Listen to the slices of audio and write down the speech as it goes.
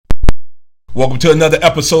Welcome to another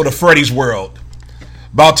episode of Freddie's World.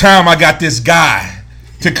 About time I got this guy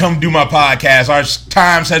to come do my podcast. Our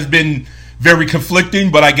times has been very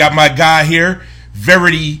conflicting, but I got my guy here.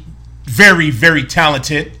 Very, very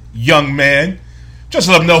talented young man. Just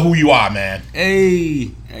let him know who you are, man.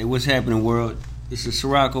 Hey, what's happening, world? This is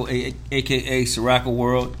Sirocco, a.k.a. Sirocco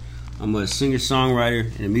World. I'm a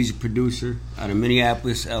singer-songwriter and a music producer out of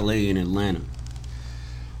Minneapolis, L.A., and Atlanta.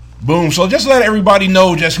 Boom. So just let everybody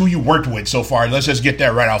know just who you worked with so far. Let's just get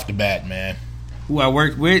that right off the bat, man. Who I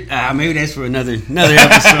worked with? Maybe that's for another episode.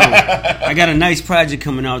 I got a nice project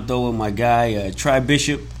coming out, though, with my guy, Tri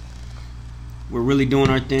Bishop. We're really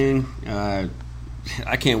doing our thing. I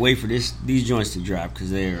can't wait for these joints to drop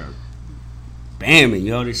because they're bamming,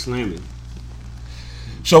 yo. They're slamming.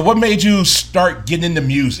 So what made you start getting into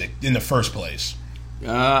music in the first place?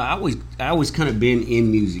 I always kind of been in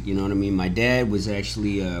music, you know what I mean? My dad was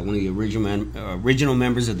actually one of the original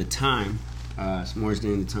members of The Time, Smartest Day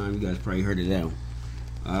in The Time. You guys probably heard of that one.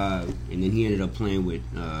 And then he ended up playing with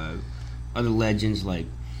other legends like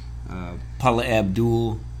Paula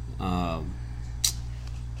Abdul.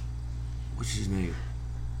 What's his name?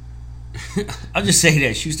 I'll just say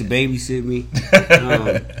that. She used to babysit me.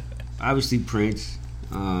 Obviously Prince.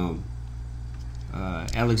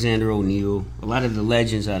 Alexander O'Neal, a lot of the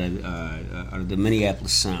legends out of the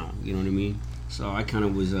Minneapolis sound, you know what I mean? So I kind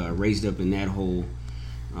of was raised up in that whole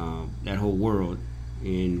world,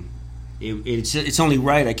 and it's only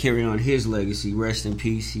right I carry on his legacy. Rest in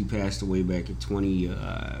peace. He passed away back in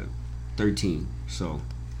 2013. So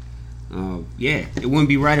yeah, it wouldn't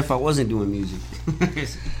be right if I wasn't doing music.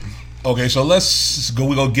 Okay, so let's go.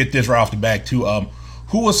 We gonna get this right off the back too.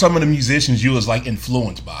 Who are some of the musicians you was like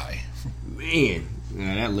influenced by? Man,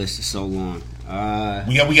 that list is so long.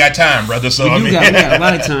 We got time, brother. So we got a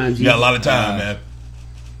lot of time. You got a lot of time, man.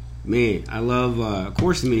 Man, I love, of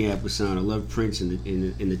course, the Minneapolis sound. I love Prince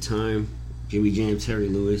in the Time, Jimmy Jam, Terry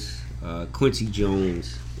Lewis, Quincy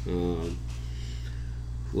Jones. Who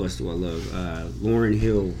else do I love? Lauryn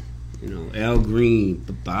Hill, Al Green,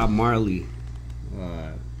 Bob Marley,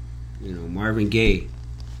 Marvin Gaye,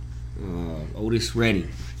 Otis Redding.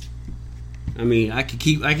 I mean, I could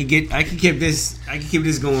keep this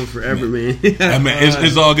going forever, man. I mean,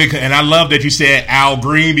 it's all good, and I love that you said Al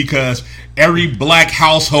Green because every black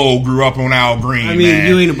household grew up on Al Green. I mean, man.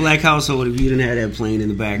 You ain't a black household if you didn't have that playing in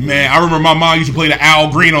the background. Man, I remember my mom used to play the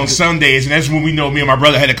Al Green on Sundays, and that's when me and my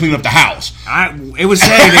brother had to clean up the house. It was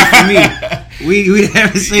Saturday for me. We'd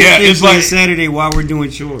have the same thing like Saturday while we're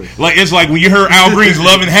doing chores. Like it's like when you heard Al Green's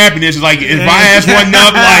 "Love and Happiness," it's like if my ass wasn't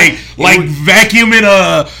up like vacuuming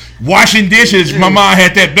washing dishes, my mom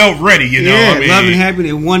had that belt ready, you know what I mean? Love and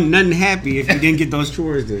happiness. Wasn't nothing happy if you didn't get those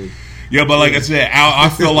chores done. Yeah, but like I said, I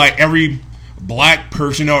feel like every black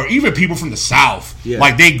person or even people from the South,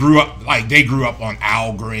 like they grew up on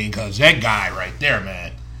Al Green because that guy right there,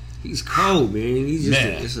 man. He's cold, man. He's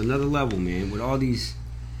just another level, man. With all these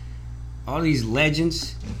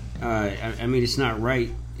legends, I mean, it's not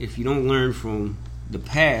right if you don't learn from the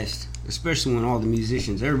past, especially when all the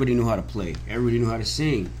musicians, everybody knew how to play, everybody knew how to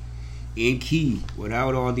sing in key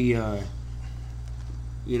without all the all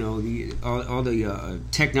the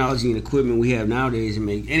technology and equipment we have nowadays and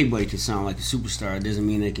make anybody can sound like a superstar. It doesn't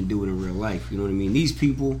mean they can do it in real life. You know what I mean? These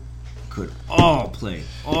people could all play,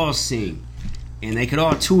 all sing, and they could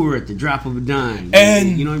all tour at the drop of a dime.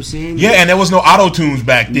 And you know what I'm saying? Yeah, and there was no auto tunes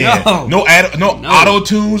back then. No auto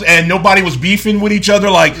tunes, and nobody was beefing with each other.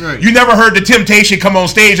 Like you never heard the Temptation come on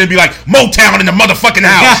stage and be like Motown in the motherfucking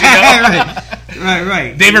house. You know?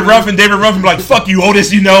 Right. David Ruffin be like, fuck you,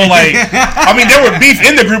 Otis, like, I mean, there were beef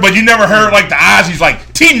in the group, but you never heard, like, the Ozzy's,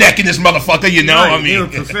 like, T-necking this motherfucker, Right. I mean. They were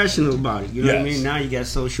professional about it, you know what I mean? Now you got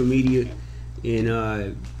social media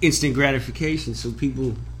and instant gratification, so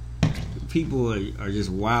people are just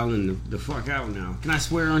wilding the fuck out now. Can I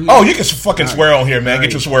swear on here? Oh, you can fucking swear on here, man.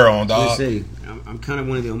 Get your swear on, dog. I'm kind of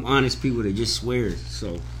one of them honest people that just swears,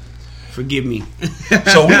 so... Forgive me.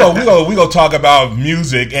 So we go talk about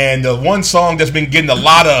music, and the one song that's been getting a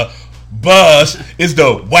lot of buzz is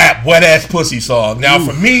the WAP Wet Ass Pussy song. Now,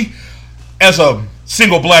 for me, as a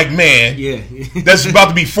single black man, that's about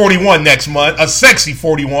to be 41 next month, a sexy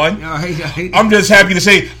 41. I'm just happy to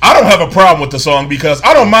say I don't have a problem with the song because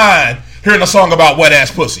I don't mind hearing a song about wet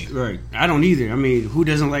ass pussy. Right. I don't either. I mean, who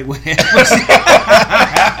doesn't like wet ass pussy?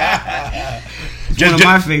 One of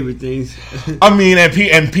my favorite things. I mean,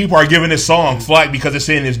 and people are giving this song flack because it's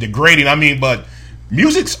saying it's degrading. I mean, but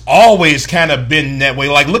music's always kind of been that way.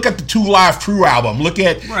 Like, look at the 2 Live Crew album. Look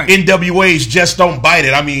at NWA's Just Don't Bite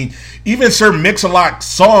It. I mean, even Sir Mix-a-Lot's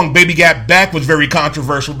song Baby Got Back was very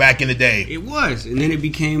controversial back in the day. It was, and then it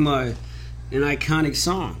became an iconic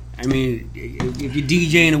song. I mean, if you're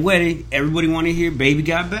DJing a wedding, everybody want to hear "Baby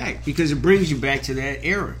Got Back" because it brings you back to that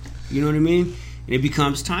era. You know what I mean? And it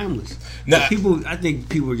becomes timeless. Now, I think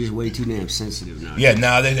people are just way too damn sensitive now. Yeah,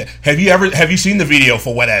 now have you seen the video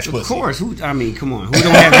for Wet Ass Pussy? Of course. Come on. Who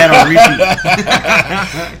don't have that on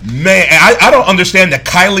repeat? Man, I don't understand the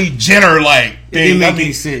Kylie Jenner thing. It didn't make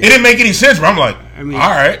any sense. It didn't make any sense, but I'm like, all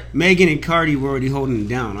right. Megan and Cardi were already holding it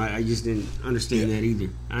down. I just didn't understand that either.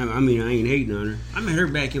 I ain't hating on her. I met her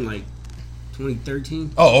back in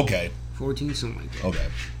 2013. Oh, okay. 14, something like that. Okay.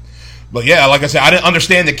 But yeah, like I said, I didn't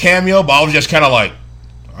understand the cameo, but I was just kind of like,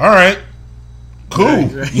 all right, cool.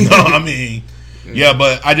 Right. You know what I mean? Yeah,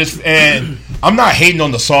 but and I'm not hating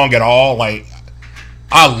on the song at all. Like,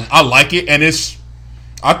 I like it, and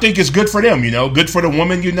I think it's good for them, good for the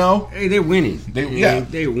woman, Hey, they're winning.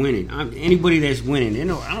 They're winning. Anybody that's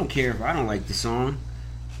winning, I don't care if I don't like the song,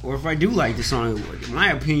 or if I do like the song.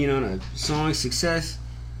 My opinion on a song's success,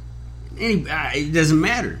 it doesn't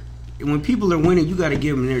matter. When people are winning, you got to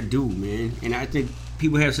give them their due, man. And I think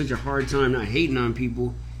people have such a hard time not hating on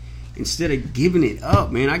people. Instead of giving it up,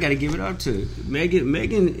 man, I got to give it up to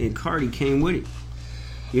Megan and Cardi came with it.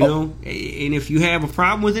 You know? And if you have a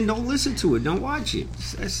problem with it, don't listen to it. Don't watch it.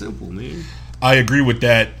 It's that simple, man. I agree with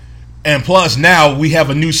that. And plus, now we have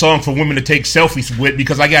a new song for women to take selfies with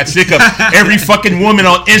because I got sick of every fucking woman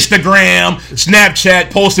on Instagram, Snapchat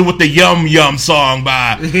posting with the Yum Yum song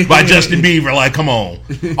by Justin Bieber. Like, come on.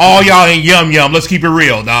 All y'all ain't Yum Yum. Let's keep it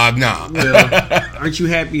real, dog. Nah. Well, aren't you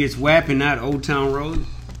happy it's WAP and not Old Town Road?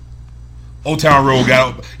 Old Town Road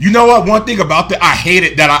got... You know what? One thing about that, I hate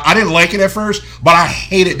it that I didn't like it at first, but I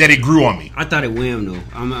hated that it grew on me. I thought it wham, though.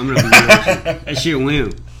 I'm going to be honest. That shit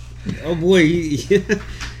wham. Oh, boy.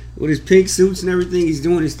 With his pink suits and everything, he's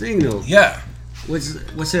doing his thing though. Yeah. What's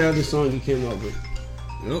that other song he came up with?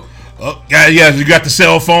 Yeah, you got the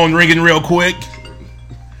cell phone ringing real quick.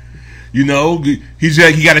 He got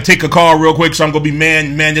to take a call real quick, so I'm gonna be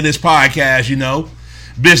man to this podcast.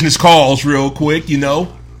 Business calls real quick.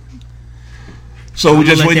 So we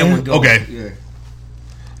just waiting. Okay. Yeah.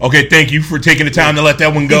 Okay. Thank you for taking the time to let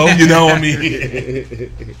that one go. I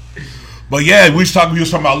mean. But yeah, we was talking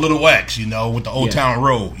about Little X, with the Old Town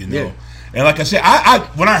Road, Yeah. And like I said, I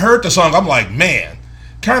when I heard the song, I'm like, man,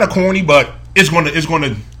 kind of corny, but it's going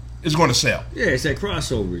to sell. Yeah, it's that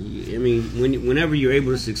crossover. I mean, whenever you're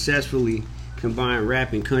able to successfully combine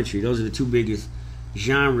rap and country, those are the two biggest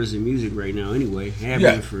genres of music right now. Anyway, have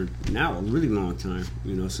been for now a really long time.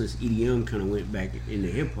 Since EDM kind of went back into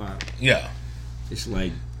hip hop. Yeah, it's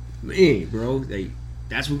like, man, bro,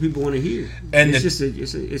 that's what people want to hear. And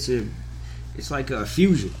it's like a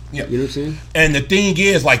fusion. Yeah. You know what I'm saying? And the thing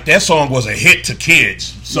is, that song was a hit to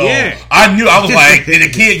kids. So I knew, I was like, the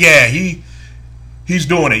kid, he's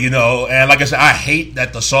doing it, And like I said, I hate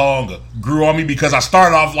that the song grew on me because I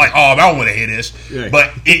started off like, oh, I don't want to hear this. Yeah.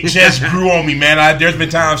 But it just grew on me, man. There's been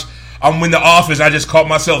times I'm in the office, I just caught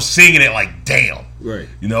myself singing it like, damn. Right.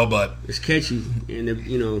 But. It's catchy. And,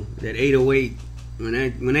 that 808, when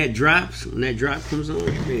that drop comes on,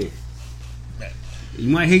 man. You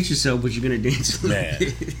might hate yourself, but you're gonna dance. Man.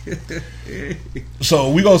 So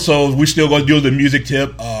we still gonna do the music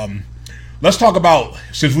tip. Let's talk about,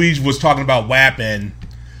 since we was talking about WAP and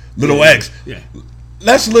Little X. Yeah.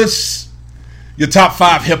 Let's list your top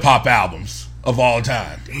 5 hip hop albums of all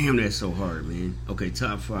time. Damn, that's so hard, man. Okay,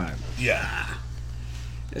 top 5. Yeah.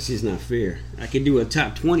 That's just not fair. I could do a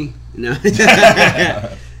top 20. No.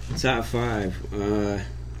 Top 5.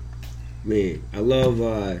 Man, I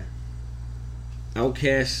love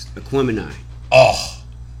Outkast, Aquemini. Oh,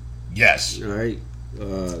 yes. All right.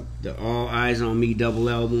 The All Eyes on Me double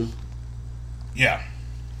album. Yeah.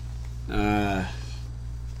 Damn,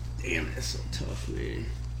 that's so tough, man.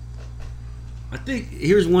 I think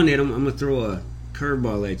here's one that I'm gonna throw a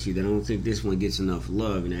curveball at you that I don't think this one gets enough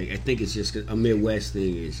love, and I think it's just a Midwest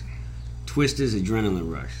thing. Is Twista's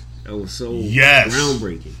Adrenaline Rush. That was so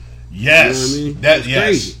groundbreaking. Yes, you know what I mean?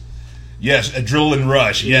 Crazy. Yes, Adrenaline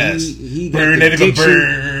Rush. Yes, he got the diction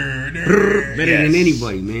better than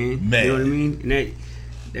anybody, man. You know what I mean? And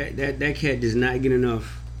that cat does not get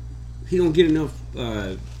enough. He don't get enough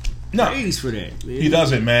praise for that, man. He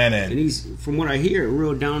doesn't, man. And he's, from what I hear, a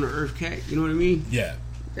real down to earth cat. You know what I mean? Yeah.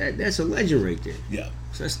 That's a legend right there. Yeah.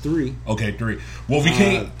 So that's 3. Okay, 3. Well, if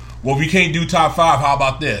we can't do top 5, how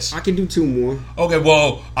about this? I can do 2 more. Okay,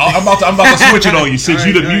 well, I'm about to switch it on you since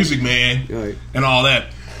you're the music man and all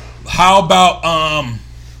that. How about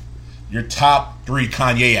your top 3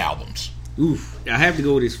 Kanye albums? Oof, I have to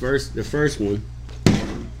go with the first one.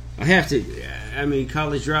 I have to. I mean,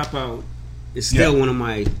 College Dropout is still one of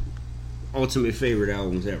my ultimate favorite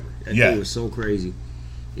albums ever. That thing was so crazy.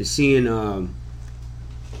 And seeing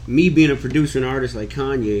me being a producer and artist like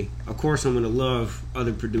Kanye, of course I'm gonna love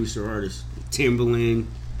other producer artists, Timbaland,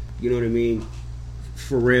 you know what I mean,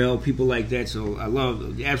 Pharrell, people like that. So I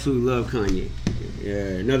absolutely love Kanye.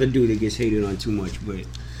 Another dude that gets hated on too much, but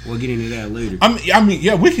we'll get into that later. I mean,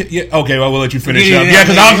 yeah, we can. Yeah, okay, well, we'll let you finish up. Yeah,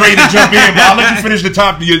 because I was ready to jump in, but I'll let you finish your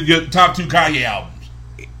top 2 Kanye albums.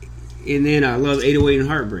 And then I love 808 and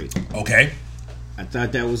Heartbreak. Okay. I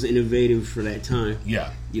thought that was innovative for that time.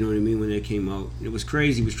 Yeah. You know what I mean? When that came out, it was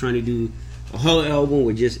crazy. He was trying to do a whole album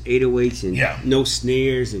with just 808s and no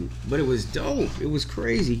snares, but it was dope. It was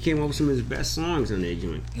crazy. He came up with some of his best songs on that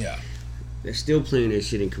joint. Yeah. They're still playing that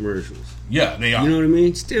shit in commercials. Yeah, they are. You know what I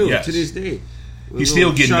mean? Still, to this day. He's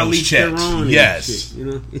still getting those checks. Yes. Shit, you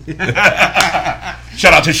know?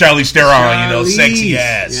 Shout out to Charlize Theron, you know, sexy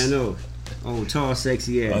ass. Yeah, I know. Oh, tall,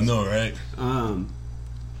 sexy ass. I know, right?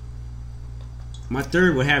 My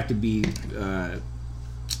third would have to be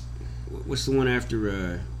what's the one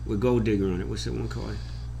after with Gold Digger on it? What's that one called?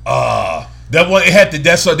 That one. It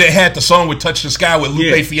had the song with "Touch the Sky" with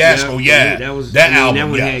Lupe Fiasco. Yeah, that was that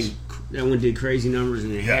album. That one did crazy numbers,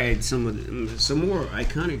 and it had some more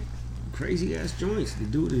iconic, crazy ass joints. The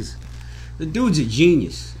dude's a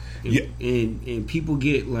genius. And people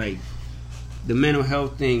get like the mental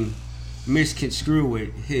health thing misconstrued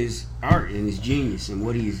with his art and his genius and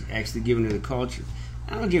what he's actually giving to the culture.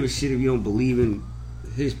 I don't give a shit if you don't believe in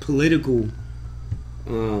his political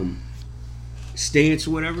stance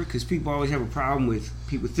or whatever, because people always have a problem with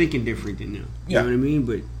people thinking different than them. You know what I mean?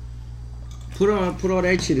 But put all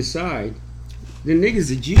that shit aside, the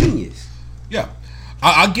nigga's a genius. Yeah.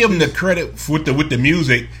 I'll give him the credit with the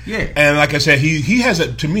music. Yeah. And like I said, he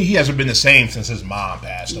hasn't been the same since his mom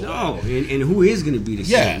passed away. No, and who is going to be the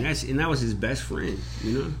same? And that was his best friend,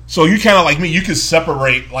 you know? So you kind of like me, you can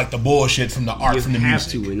separate like the bullshit from the art, from the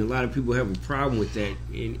music. You have to, and a lot of people have a problem with that.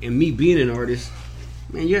 And me being an artist,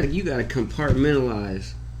 man, you got to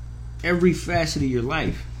compartmentalize every facet of your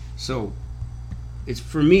life. So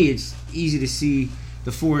for me, it's easy to see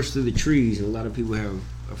the forest through the trees, and a lot of people have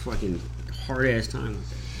a fucking hard ass time with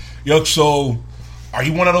that. Yo, so are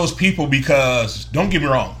you one of those people? Because don't get me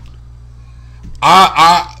wrong,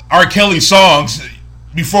 R. Kelly songs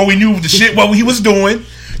before we knew the shit what he was doing.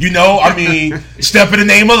 You know, I mean, "Step in the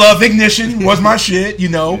Name of Love," "Ignition" was my shit. You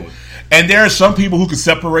know, and there are some people who can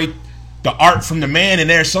separate the art from the man, and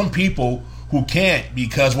there are some people who can't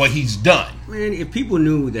because what he's done. Man, if people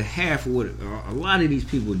knew the half of what a lot of these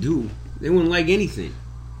people do, they wouldn't like anything.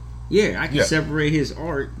 Yeah, I can separate his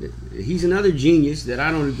art. He's another genius that I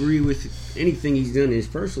don't agree with anything he's done in his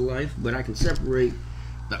personal life, but I can separate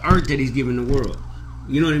the art that he's given the world.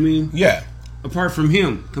 You know what I mean? Yeah. Apart from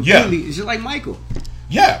him, completely. It's just like Michael.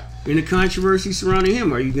 Yeah. In the controversy surrounding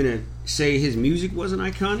him, are you going to say his music wasn't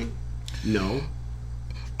iconic? No.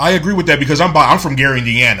 I agree with that because I'm from Gary,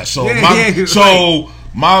 Indiana. So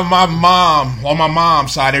my mom, on my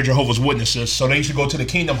mom's side, they're Jehovah's Witnesses, so they used to go to the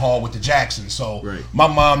Kingdom Hall with the Jacksons. So my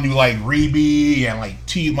mom knew like Reby and like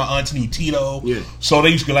my aunts knew Tito. Yeah. So they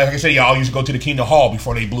used to, like I said, y'all used to go to the Kingdom Hall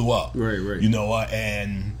before they blew up. Right. You know,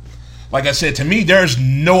 and like I said, to me, there's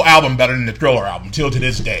no album better than the Thriller album till to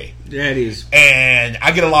this day. That is. And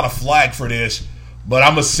I get a lot of flack for this, but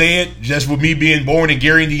I'm gonna say it just with me being born in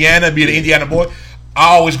Gary, Indiana, being an Indiana boy.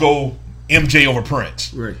 I always go MJ over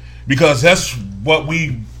Prince. Right. Because that's what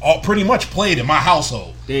we all pretty much played in my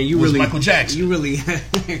household. Damn, you was really, Michael Jackson. You really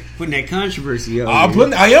putting that controversy out I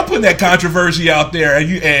am putting that controversy out there.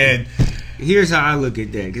 And here's how I look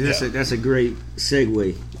at that, because that's a great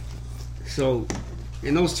segue. So,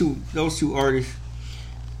 and those two artists,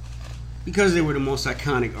 because they were the most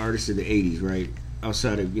iconic artists of the 80s, right?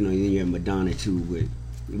 Outside of, then you have Madonna too with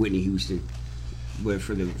Whitney Houston. But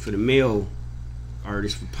for the male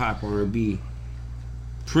artists, for pop R&B,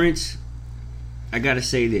 Prince, I gotta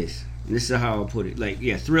say this, and this is how I'll put it. Like,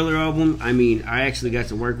 Thriller album. I mean, I actually got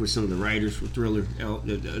to work with some of the writers for Thriller,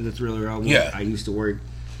 the Thriller album. Yeah. I used to work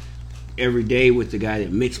every day with the guy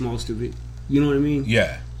that mixed most of it. You know what I mean?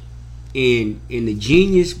 Yeah. And the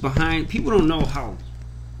genius behind, people don't know how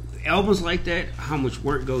albums like that, how much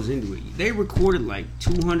work goes into it. They recorded like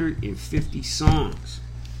 250 songs.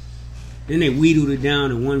 Then they wheedled it down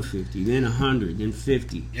to 150, then 100, then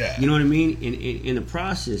 50. Yeah. You know what I mean? And the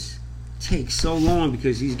process takes so long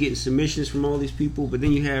because he's getting submissions from all these people. But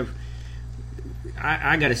then you have,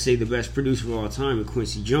 I got to say, the best producer of all time,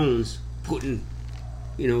 Quincy Jones, putting,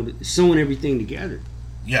 sewing everything together.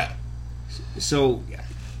 Yeah. So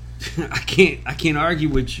I can't argue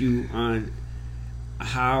with you on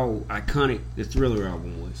how iconic the Thriller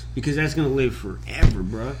album was, because that's gonna live forever,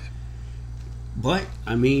 bruh. But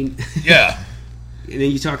I mean, yeah. And then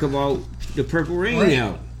you talk about the Purple Rain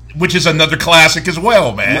album. which is another classic as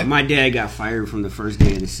well, man. My dad got fired from the first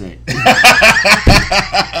day of the set.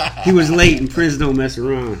 He was late, and Prince don't mess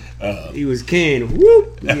around. He was canned.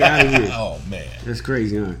 Whoop! He out of here. Oh man, that's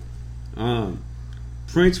crazy, huh?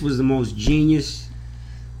 Prince was the most genius,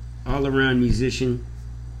 all-around musician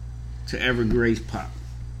to ever grace pop,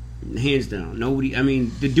 hands down. Nobody. I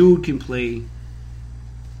mean, the dude can play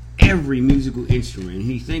every musical instrument.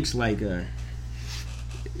 He thinks like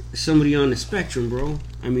somebody on the spectrum, bro.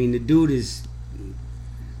 I mean, the dude is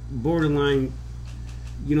borderline,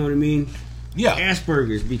 you know what I mean? Yeah.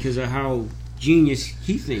 Asperger's, because of how genius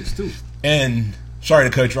he thinks, too. And sorry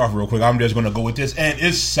to cut you off real quick. I'm just going to go with this. And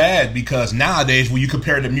it's sad because nowadays, when you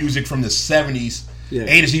compare the music from the 70s,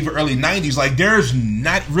 80s, even early 90s, like, there's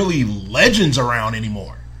not really legends around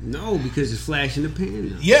anymore. No, because it's flash in the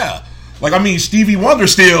pan now. Yeah. Like, I mean, Stevie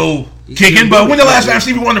Wonder's still kicking, but when the last time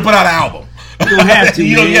Stevie Wonder put out an album? You don't have to,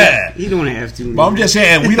 man. Yeah. You don't have to. But I'm just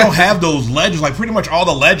saying, we don't have those legends. Like, pretty much all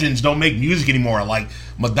the legends don't make music anymore, like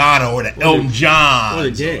Madonna or Elton John. Or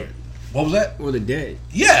the Dead. What was that? Or the Dead.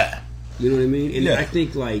 Yeah. You know what I mean? And yeah. I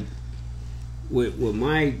think, like, with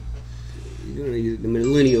my, you know, the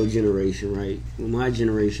millennial generation, right? With my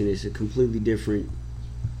generation, it's a completely different.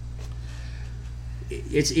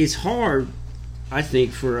 It's hard, I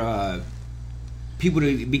think, for people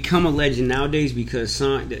to become a legend nowadays, because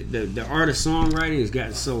the art of songwriting has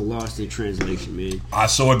gotten so lost in translation, man. I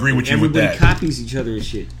so agree with you with that. Everybody copies each other and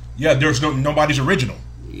shit. Yeah, there's nobody's original.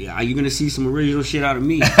 Yeah, you're gonna see some original shit out of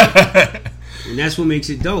me. And that's what makes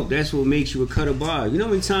it dope. That's what makes you a cut above. You know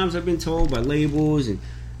how many times I've been told by labels, and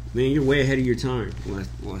man, you're way ahead of your time.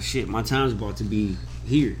 Well, shit, my time's about to be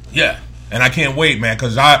here. Yeah, and I can't wait, man,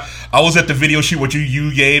 because I was at the video shoot what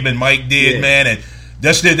you Gabe and Mike did, man, and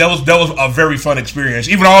that was a very fun experience.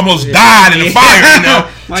 Even I almost died in the fire, you know,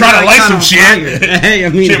 trying to light some shit. Hey, I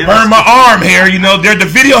mean, shit burned my arm hair, you know. The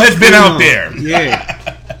video has been out there. Yeah.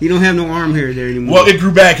 You don't have no arm hair there anymore. Well, it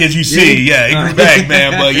grew back, as you see. Yeah, it grew back,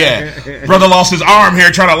 man. But yeah, brother lost his arm hair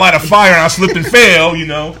trying to light a fire, and I slipped and fell, you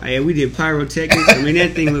know. Yeah, we did pyrotechnics. I mean,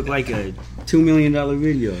 that thing looked like a $2 million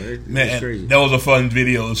video. Man, was crazy. That was a fun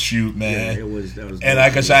video shoot, man. Yeah, it was. That was. And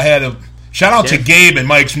like I said, I had a shout out to Gabe and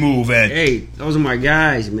Mike's Move. And hey, those are my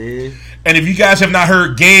guys, man. And if you guys have not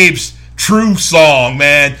heard Gabe's True song,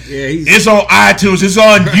 man, it's on iTunes. It's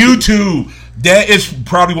on YouTube. That is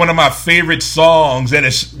probably one of my favorite songs that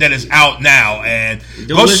is out now. And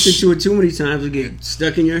don't listen to it too many times; it get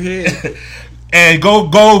stuck in your head. And go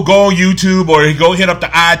on YouTube or go hit up the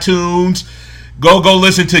iTunes. Go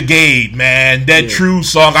listen to Gabe, man. That True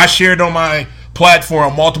song I shared on my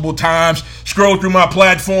platform multiple times. Scroll through my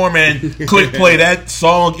platform and click play. That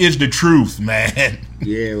song is the truth, man.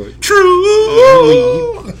 Yeah,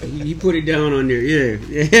 true. You put it down on there.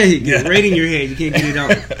 Yeah. Right in your head. You can't get it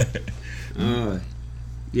out.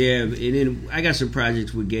 Yeah, and then I got some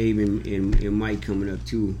projects with Gabe and Mike coming up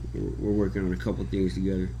too. We're working on a couple things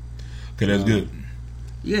together. Okay, that's good.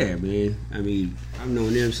 Yeah, man. I mean, I've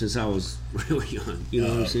known them since I was really young. You know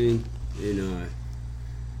what I'm saying? And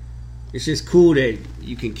it's just cool that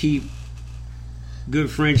you can keep good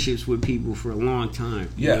friendships with people for a long time.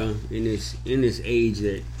 You know, in this age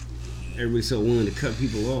that everybody's so willing to cut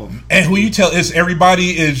people off. And who you tell is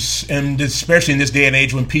everybody is, and especially in this day and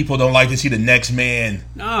age when people don't like to see the next man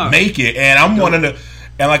make it. And I'm one of the,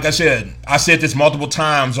 and like I said this multiple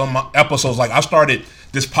times on my episodes. Like I started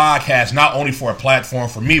this podcast not only for a platform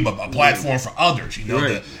for me, but a platform for others. You know,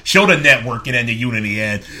 to show the networking and the unity.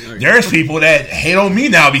 And there's people that hate on me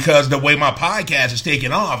now because the way my podcast is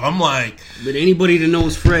taking off. I'm like, but anybody that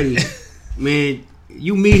knows Freddie, man,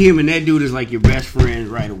 you meet him and that dude is like your best friend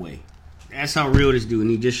right away. That's how real this dude, and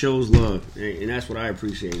he just shows love, and that's what I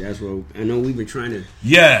appreciate. That's what I know we've been trying to,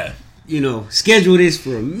 schedule this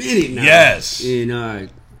for a minute now. Yes, and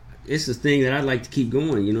it's a thing that I'd like to keep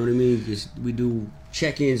going. You know what I mean? Just we do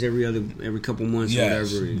check-ins every couple months, or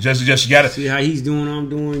whatever. Just you gotta see how he's doing. I'm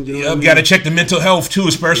doing. You know you gotta check the mental health too,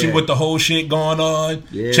 especially with the whole shit going on.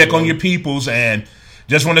 Yeah, check on your peoples, and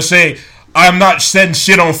just want to say, I'm not setting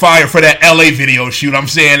shit on fire for that LA video shoot. I'm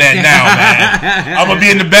saying that now, man. I'm going to be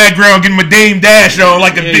in the background getting my Dame Dash on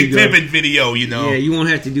like the Big Pimpin' video, you know. Yeah, you won't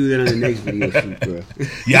have to do that on the next video shoot, bro.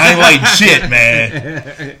 Yeah, I ain't like shit,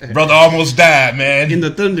 man. Brother almost died, man. In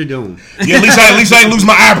the Thunderdome. Yeah, at least I ain't lose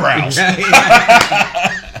my eyebrows.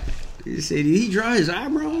 You said, did he draw his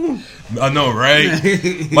eyebrow? I know, right?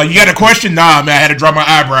 Like, you got a question? Nah, man, I had to draw my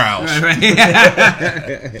eyebrows.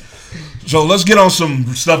 Right. So let's get on some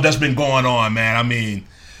stuff that's been going on, man. I mean,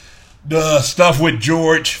 the stuff with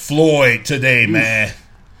George Floyd today, man.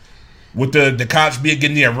 with the cops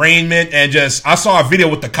getting the arraignment, and just I saw a video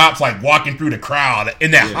with the cops like walking through the crowd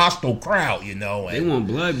in that hostile crowd, you know. And, they want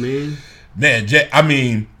blood, man. Man, I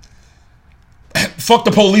mean, fuck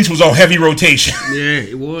the police was on heavy rotation. Yeah,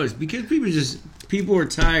 it was because people are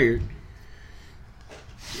tired.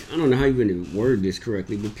 I don't know how you even word this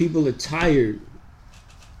correctly, but people are tired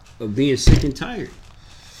of being sick and tired.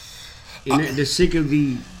 And they're sick of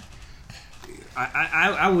the.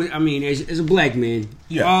 I mean, as a black man,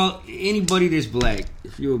 anybody that's black,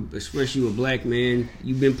 especially a black man,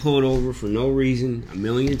 you've been pulled over for no reason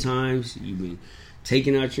 1,000,000 times. You've been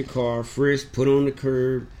taken out your car, frisked, put on the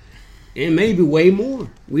curb, and maybe way more.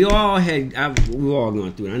 We've all gone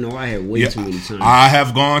through it. I know I had way too many times. I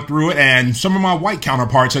have gone through it, and some of my white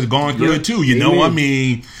counterparts have gone through it too. You know, I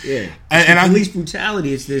mean, and police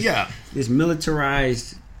brutality. It's this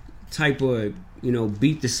militarized type of, you know,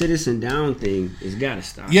 beat the citizen down thing has got to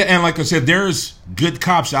stop. Yeah, and like I said, there's good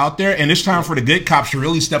cops out there, and it's time for the good cops to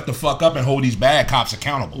really step the fuck up and hold these bad cops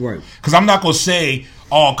accountable. Right. Because I'm not going to say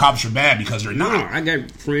all cops are bad, because they're not. No, I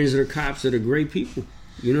got friends that are cops that are great people,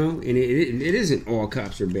 you know, and it isn't all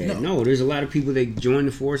cops are bad. No, there's a lot of people that join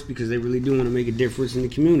the force because they really do want to make a difference in the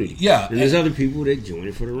community. Yeah. And there's other people that join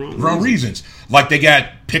it for the wrong reasons. Like they got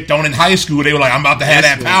picked on in high school. They were like, I'm about to have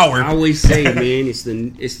that power. I always say, man, it's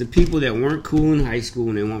the people that weren't cool in high school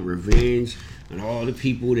and they want revenge on all the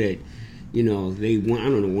people that, you know, they want, I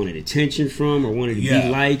don't know, wanted attention from or wanted to be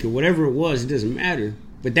like or whatever it was. It doesn't matter.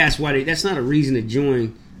 But that's why that's not a reason to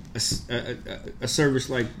join a service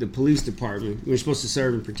like the police department. You're supposed to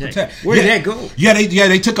serve and protect. Where did that go? Yeah,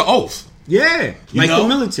 they took an oath. Yeah, like the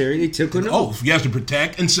military, they took an oath. You have to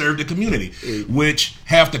protect and serve the community, which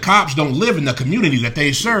half the cops don't live in the community that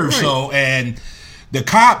they serve. Right. So, and the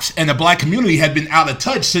cops and the black community had been out of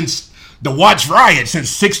touch since the Watts riot,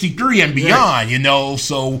 since '63 and beyond. Right. You know,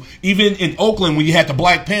 so even in Oakland, when you had the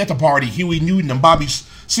Black Panther Party, Huey Newton and Bobby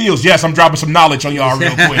Seals. Yes, I'm dropping some knowledge on y'all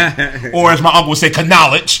real quick, or as my uncle would say,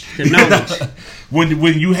 knowledge.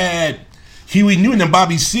 when you had Huey Newton and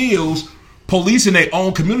Bobby Seals policing their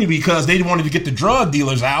own community because they wanted to get the drug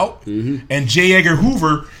dealers out, and J. Edgar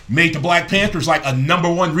Hoover made the Black Panthers like a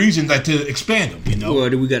 #1 reason to expand them. You know, well,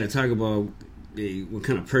 we got to talk about what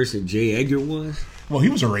kind of person J. Edgar was. Well, he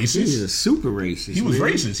was a racist. He was a super racist. He was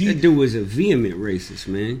racist. That dude was a vehement racist,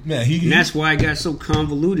 man. Yeah, and that's why it got so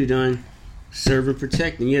convoluted on serve and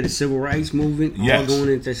protect. And you had the civil rights movement all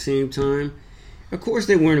going at the same time. Of course,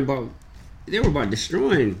 they were about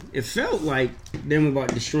destroying. It felt like them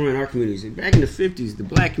about destroying our communities. Back in the 50s, the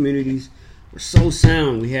black communities were so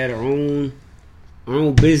sound. We had our own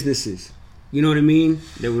businesses. You know what I mean?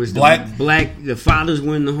 There was the fathers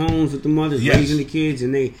were in the homes with the mothers raising the kids,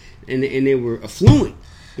 and they were affluent.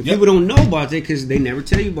 And people don't know about that because they never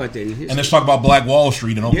tell you about that in history. And let's talk about Black Wall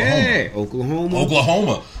Street in Oklahoma. Yeah,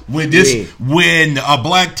 Oklahoma. When a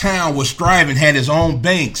black town was thriving, had its own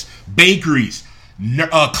banks, bakeries,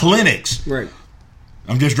 clinics. Right.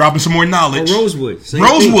 I'm just dropping some more knowledge.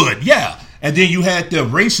 Rosewood. Yeah. And then you had the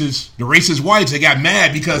racist whites. They got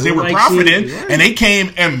mad because they were profiting, and they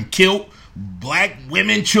came and killed black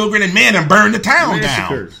women, children, and men, and burned the town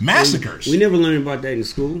down. Massacres. We never learned about that in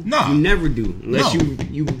school. No, you never do unless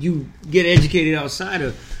you get educated outside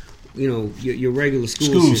of your regular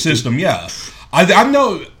school system. Yeah, I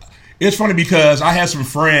know. It's funny because I had some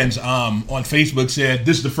friends on Facebook said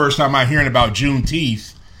this is the first time I'm hearing about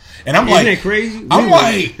Juneteenth. And I'm Isn't that crazy?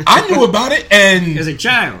 I knew about it and as a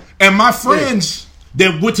child. And my friends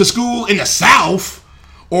that went to school in the South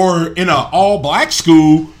or in an all-black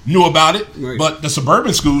school knew about it, but the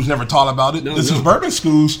suburban schools never taught about it. Suburban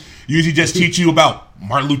schools usually just teach you about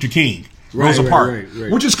Martin Luther King, Rosa Parks,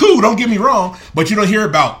 which is cool, don't get me wrong, but you don't hear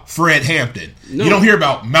about Fred Hampton. No. You don't hear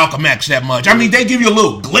about Malcolm X that much. I mean, they give you a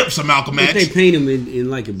little glimpse of Malcolm X. They paint him in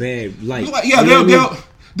like a bad light.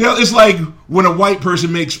 Yeah, it's like when a white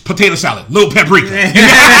person makes potato salad, little paprika.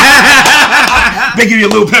 They give you a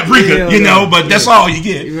little paprika, but that's all you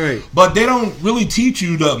get. Right. But they don't really teach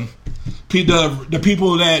you the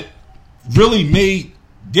people that really made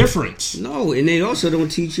difference. No, and they also don't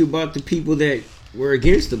teach you about the people that were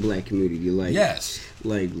against the black community, like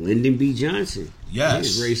Lyndon B. Johnson.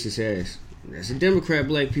 Yes, his racist ass. That's a Democrat.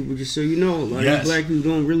 Black people, just so you know, a lot of black people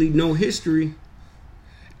don't really know history.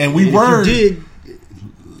 And we were. If you did.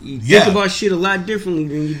 You think about shit a lot differently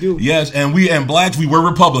than you do. Yes, and blacks, we were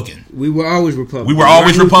Republican. We were always Republican.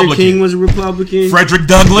 Martin Luther King was a Republican. Frederick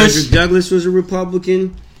Douglass was a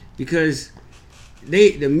Republican because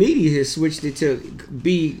the media has switched it to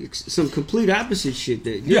be some complete opposite shit.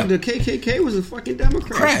 The KKK was a fucking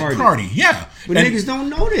Democrat party. Yeah. But niggas don't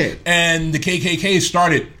know that. And the KKK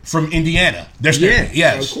started from Indiana.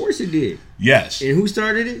 Yes. Of course it did. Yes. And who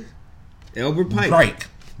started it? Albert Pike. Right.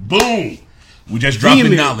 Boom. We just dropping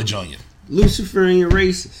Demon. knowledge on you. Luciferian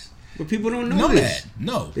racist. But people don't know this. That.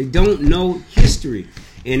 No. They don't know history.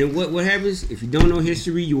 And what happens if you don't know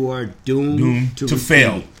history? You are doomed to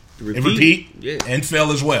fail. And repeat yeah. and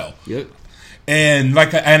fail as well. Yep. And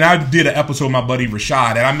I did an episode with my buddy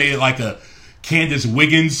Rashad, and I made like a Candace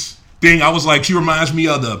Wiggins thing. I was like, she reminds me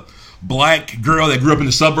of the black girl that grew up in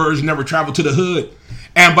the suburbs and never traveled to the hood.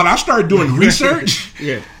 But I started doing research.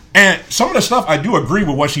 Yeah. And some of the stuff I do agree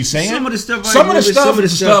with what she's saying. Some of the stuff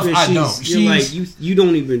I don't. You're like you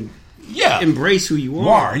don't even embrace who you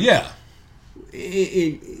are. Yeah.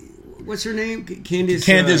 What's her name?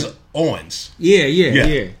 Candace Owens.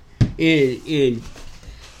 Yeah. And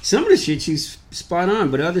some of the shit she's spot on,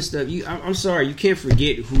 but other stuff I'm sorry, you can't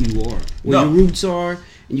forget who you are, your roots are,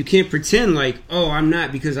 and you can't pretend like, oh, I'm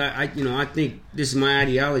not because I think this is my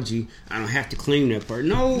ideology. I don't have to claim that part.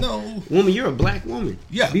 No, woman, you're a black woman.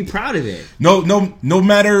 Yeah, be proud of that. No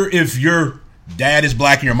matter if your dad is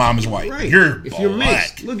black and your mom is white. Right. You're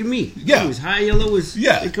mixed, look at me. Yeah, I'm as high yellow as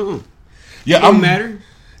they come. Yeah, it don't matter.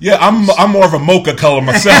 Yeah, I'm more of a mocha color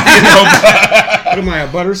myself. What am I,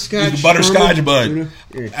 a butterscotch? Butterscotch, bud.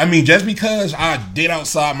 Yeah. I mean, just because I did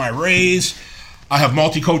outside my race, I have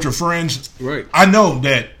multicultural friends. Right. I know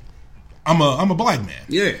that I'm a black man.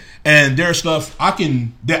 Yeah. And there's stuff I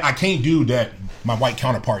can't do that my white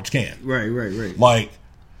counterparts can. Right. Like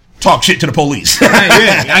talk shit to the police.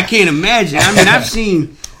 Right. Yeah. I can't imagine. I mean, I've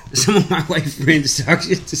seen some of my white friends talk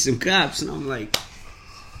shit to some cops, and I'm like,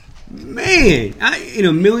 man, in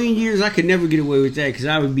a million years I could never get away with that because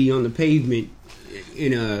I would be on the pavement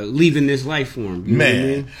leaving this life form. You know what I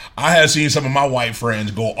mean? I have seen some of my white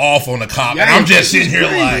friends go off on the cop, and I'm just sitting here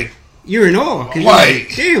like, you're in awe.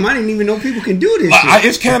 Like, damn, I didn't even know people can do this.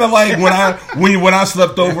 It's kind of like when I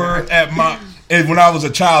slept over when I was a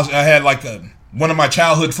child, I had like one of my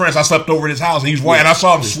childhood friends. I slept over at his house, and he's white, and I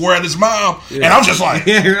saw him swear at his mom, and I was just like,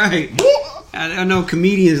 yeah, right. I know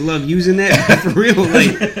comedians love using that, but for real,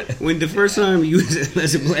 like when the first time you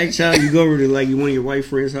as a black child, you go over to like one of your white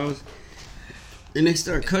friends' house, and they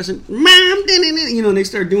start cussing, mom, they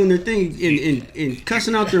start doing their thing and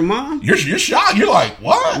cussing out their mom. You're shocked. You're like,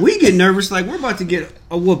 what? We get nervous, like we're about to get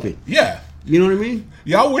a whooping. Yeah, you know what I mean?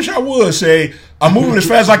 Yeah, I wish I would say I'm moving as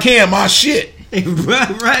fast as I can. My shit.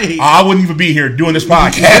 Right. I wouldn't even be here doing this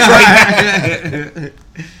podcast right now.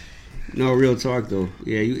 No, real talk though.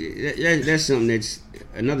 Yeah, that's something that's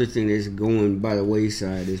another thing that's going by the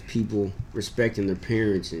wayside is people respecting their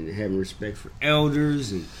parents and having respect for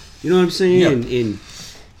elders, and you know what I'm saying. Yep.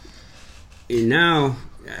 And now,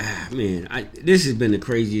 man, this has been the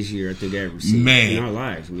craziest year I think I ever seen in our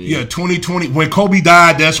lives. Man. Yeah, 2020 when Kobe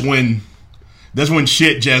died, that's when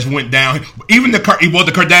shit just went down. Even the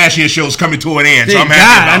Kardashian show's coming to an end. So I'm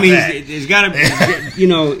happy about that. It's got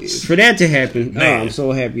to, for that to happen. Man. Oh, I'm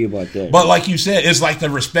so happy about that. But like you said, it's like the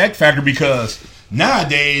respect factor because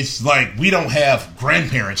nowadays, like we don't have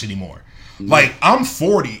grandparents anymore. Like I'm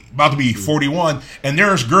 40, about to be 41, and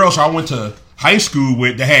there's girls I went to high school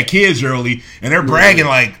with that had kids early, and they're bragging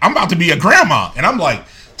like I'm about to be a grandma, and I'm like,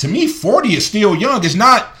 to me, 40 is still young. It's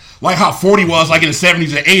not like how 40 was like in the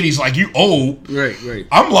 70s and 80s, like you old. Right.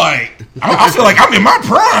 I'm like, I feel like I'm in my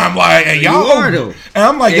prime. Like, and y'all, you are, though. And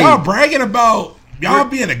I'm like, y'all bragging about y'all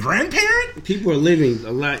being a grandparent? People are living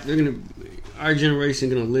a lot. Our generation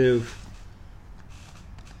gonna live.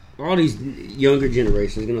 All these younger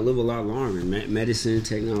generations are gonna live a lot longer. Medicine,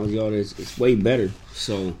 technology, all this, it's way better.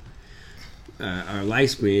 So, our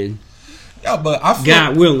lifespan. Yeah, but I feel,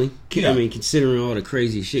 God willing. I mean, considering all the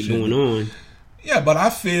crazy shit going on. Yeah, but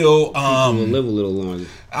I feel people will live a little longer.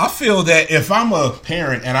 I feel that if I'm a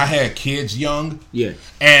parent and I had kids young,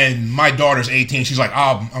 and my daughter's 18, she's like,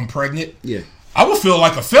 "Oh, I'm pregnant." Yeah, I would feel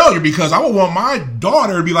like a failure because I would want my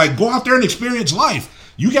daughter to be like, "Go out there and experience life.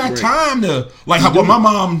 You got time to like what my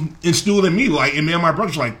mom instilled in me, like, and me and my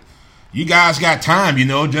brothers, like." You guys got time,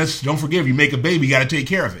 just don't forget, if you make a baby, you got to take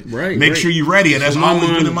care of it. Right. Make sure you're ready, and that's always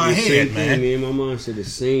been in my head, man. My mom said the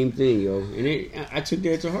same thing, yo. And I took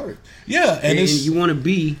that to heart. Yeah. And you want to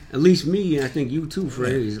be, at least me, and I think you too,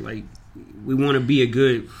 Fred, is like, we want to be a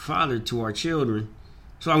good father to our children.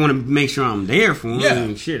 So I want to make sure I'm there for them. Yeah. I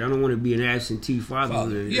mean, shit, I don't want to be an absentee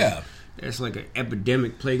father. Yeah. That's like an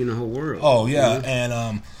epidemic plaguing the whole world. Oh, yeah.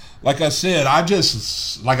 And, like I said,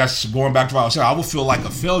 going back to what I was saying, I would feel like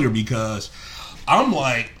a failure because I'm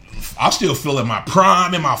like, I still feel in my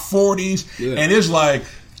prime, in my 40s, and it's like,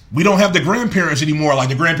 we don't have the grandparents anymore, like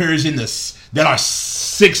the grandparents that are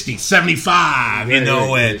 60, 75,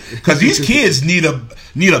 because these kids need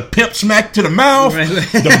a pimp smack to the mouth,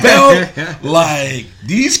 the belt, like,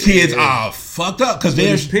 these kids are fucked up, because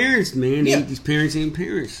these parents, man, these parents ain't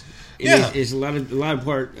parents. Yeah. It's a lot of the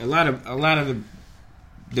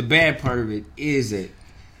bad part of it is that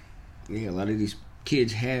a lot of these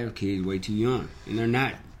kids have kids way too young, and they're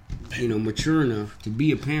not, mature enough to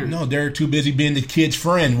be a parent. No, they're too busy being the kid's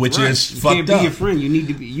friend, which is you fucked can't up. be a friend. You need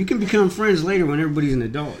to be. You can become friends later when everybody's an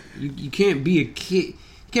adult. You can't be a kid.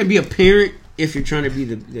 You can't be a parent if you're trying to be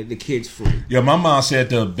the kid's friend. Yeah, my mom said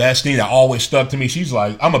the best thing that always stuck to me. She's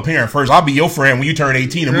like, "I'm a parent first. I'll be your friend when you turn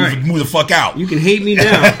 18 and move the fuck out. You can hate me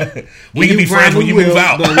now. We can be friends when you move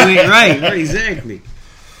out." Right, exactly.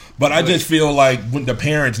 But I just feel like when the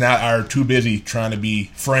parents now are too busy trying to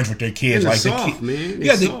be friends with their kids. They're Like soft, man.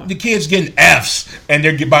 the kids getting F's and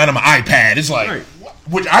they're buying them an iPad. It's like, Right.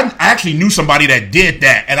 which I actually knew somebody that did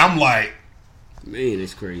that, and I'm like, man,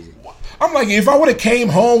 it's crazy. if I would have came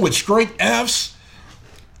home with straight F's.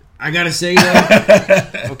 I gotta say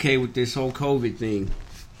though, okay, with this whole COVID thing,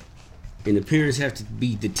 and the parents have to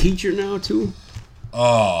be the teacher now too.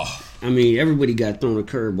 Oh. I mean, everybody got thrown a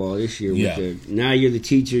curveball this year. Now you're the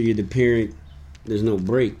teacher, you're the parent. There's no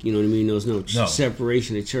break. You know what I mean? There's no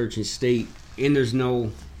separation of church and state, and there's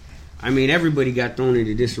no. I mean, everybody got thrown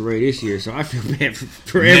into disarray this year, so I feel bad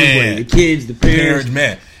for everybody. The kids, the parents,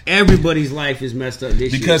 man. Everybody's life is messed up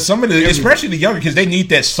this year. Because some of especially the younger kids, they need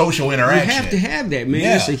that social interaction. You have to have that, man.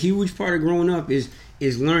 Yeah. It's a huge part of growing up is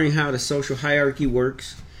learning how the social hierarchy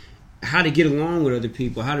works, how to get along with other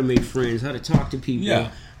people, how to make friends, how to talk to people,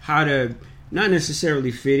 how to not necessarily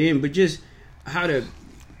fit in, but just how to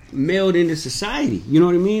meld into society. You know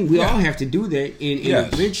what I mean? We all have to do that, and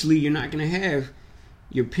eventually you're not going to have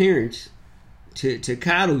your parents to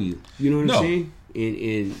coddle you. You know what I'm saying?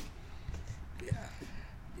 And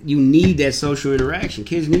you need that social interaction.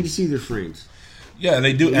 Kids need to see their friends. Yeah,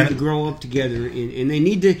 they do. They need to grow up together, and they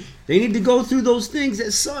need to go through those things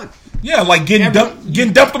that suck. Yeah, like getting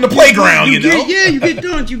dumped on the playground. You know? You get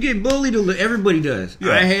dumped. You get bullied. Everybody does.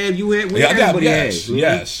 Yeah. I had. You had. Everybody has.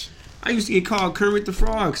 Yes. I used to get called Kermit the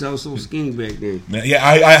Frog because I was so skinny back then. Man, yeah,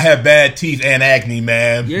 I had bad teeth and acne,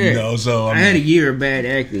 man. Yeah. So I had a year of bad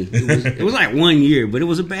acne. It was like 1 year, but it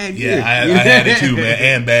was a bad year. Yeah, I had it too, man,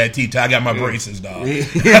 and bad teeth. I got my braces, dog.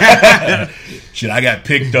 Shit, I got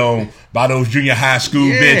picked on by those junior high school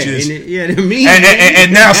bitches. They're mean.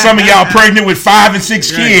 And now some of y'all pregnant with 5 and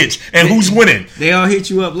 6 kids, and who's winning? They all hit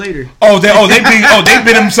you up later. They've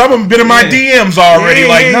been some of them been in my DMs already.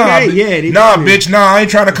 Bitch, I ain't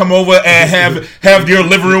trying to come over and have your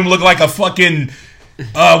living room look like a fucking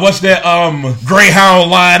what's that Greyhound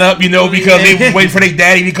lineup, because they was waiting for their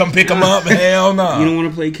daddy to come pick them up. Hell no. You don't want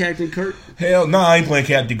to play Captain Kirk? Hell no, I ain't playing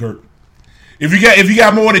Captain Kirk. If you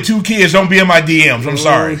got more than 2 kids, don't be in my DMs. I'm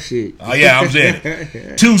sorry. Shit. Yeah, I'm saying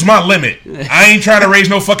 2's my limit. I ain't trying to raise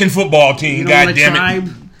no fucking football team. God damn it.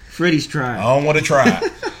 Freddie's tribe. I don't want to try.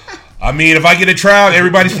 I mean, if I get a trial,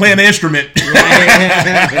 everybody's playing an instrument. You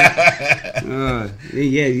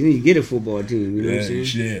need to get a football team. You know what I'm saying?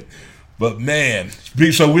 Shit. But man,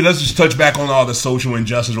 so let's just touch back on all the social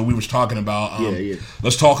injustice that we was talking about.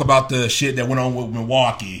 Let's talk about the shit that went on with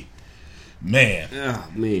Milwaukee. Man. Oh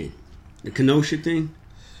man. The Kenosha thing?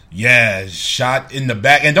 Yeah, shot in the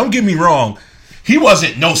back. And don't get me wrong, he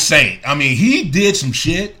wasn't no saint. I mean, he did some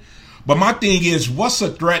shit. But my thing is, what's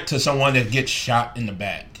a threat to someone that gets shot in the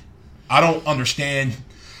back? I don't understand.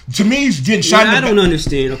 To me, he's getting shot in the back. I don't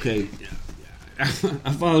understand. Okay.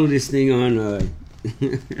 I follow this thing on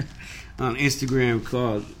on Instagram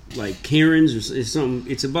called like Karens or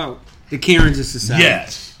something. It's about the Karens of society.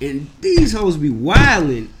 Yes. And these hoes be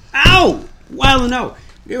wilding out.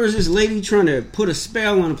 There was this lady trying to put a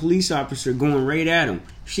spell on a police officer going right at him.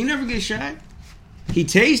 She never gets shot. He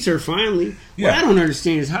tased her finally. Yeah. What I don't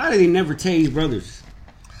understand is how do they never tase brothers?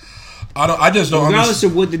 I just don't Regardless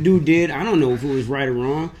of what the dude did, I don't know if it was right or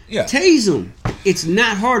wrong. Yeah. Tase him. It's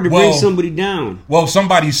not hard to bring somebody down. Well,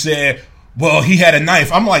 somebody said, he had a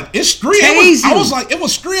knife. I'm like, it's 3 of them. I was like, it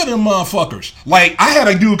was 3 of them motherfuckers. Like, I had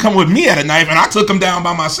a dude come with me at a knife, and I took him down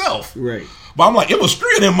by myself. Right. But I'm like, it was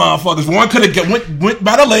 3 of them motherfuckers. One could have went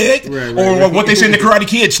by the leg, or what they say in the Karate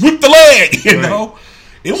Kid, swoop the leg. You know,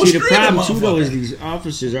 it was 3 of them motherfuckers. The problem too, though, is these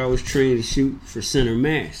officers are always trained to shoot for center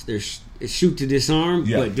mass. It's shoot to disarm,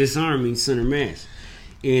 but disarm means center mass.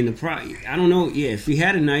 And I don't know. Yeah, if he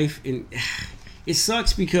had a knife, and it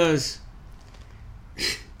sucks because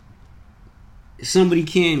somebody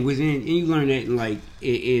can within, and you learn that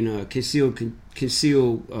in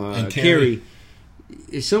conceal carry.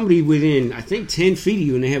 If somebody within, I think 10 feet of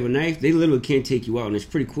you and they have a knife, they literally can't take you out, and it's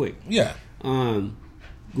pretty quick. Yeah.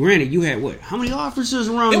 Granted, you had what? How many officers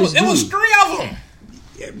around? It was 3 of them.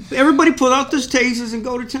 Everybody pull out those tasers and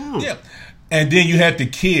go to town. Yeah. And then you had the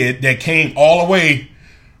kid that came all the way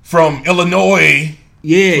from Illinois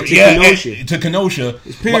Yeah, to Kenosha. To Kenosha.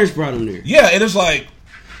 His parents brought him there. Yeah, it is like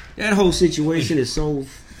that whole situation is so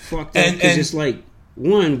fucked up because it's like,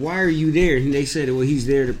 one, why are you there? And they said, well, he's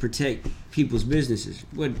there to protect people's businesses.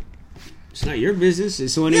 But it's not your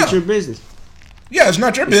business, so it ain't your business. Yeah, it's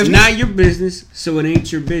not your business. It's not your business, so it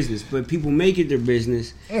ain't your business. But people make it their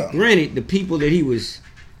business. Yeah. Granted, the people that he was...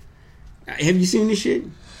 Have you seen this shit?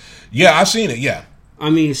 Yeah, I've seen it, yeah. I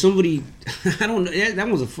mean, somebody... I don't know. That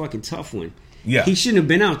was a fucking tough one. Yeah. He shouldn't have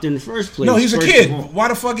been out there in the first place. No, he's a kid. Why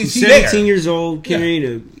the fuck is he 17 years old,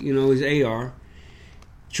 carrying his AR,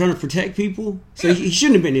 trying to protect people. So he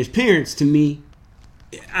shouldn't have been. His parents, to me,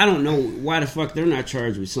 I don't know why the fuck they're not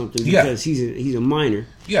charged with something because he's a minor.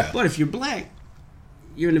 Yeah. But if you're black,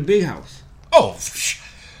 you're in the big house. Oh,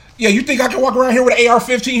 yeah. You think I can walk around here with an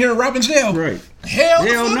AR-15 here in Robbinsdale? Right. Hell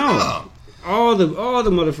no. No. All the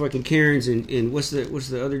motherfucking Karens and what's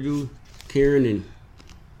the other dude? Karen and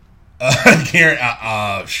Karen.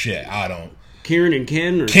 Shit. I don't. Karen and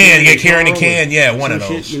Ken. Or Karen and Ken. Yeah, one of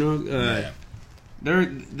those. Shit,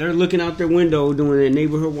 They're looking out their window doing that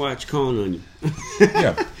neighborhood watch, calling on you.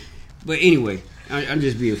 Yeah. But anyway, I'm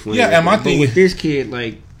just being funny. Yeah, and my thing with this kid,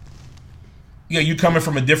 like. Yeah, you coming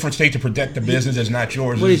from a different state to protect the business that's not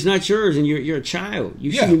yours. But it's not yours, and you're a child.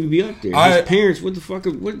 You shouldn't even be up there. His parents, what the fuck?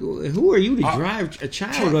 Who are you to drive a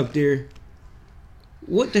child up there?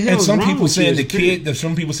 What the hell? And some people saying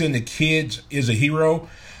some people saying the kid is a hero.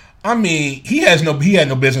 I mean, he had no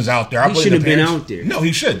business out there. He should have been out there. No,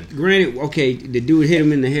 he shouldn't. Granted, okay, the dude hit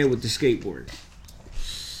him in the head with the skateboard.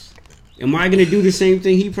 Am I going to do the same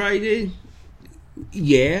thing he probably did?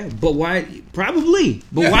 Yeah, but why? Probably.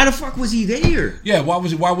 But why the fuck was he there? Yeah, why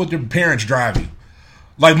would their parents drive him?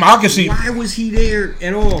 Like, I can see. Why was he there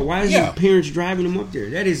at all? Why is his parents driving him up there?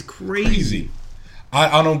 That is crazy.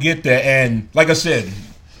 I don't get that. And like I said,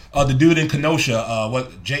 the dude in Kenosha,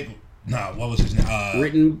 what was his name?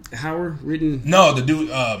 Rittenhauer? No, the dude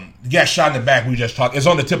got shot in the back. We just talked. It's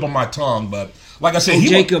on the tip of my tongue, but like I said,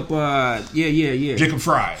 Jacob. Jacob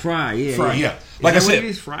Fry. Fry. Like I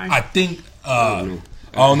said, Fry? I think. I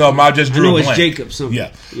don't know. I just drew a blank. It's Jacob something.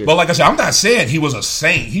 Yeah, but like I said, I'm not saying he was a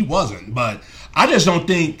saint. He wasn't, but I just don't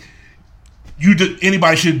think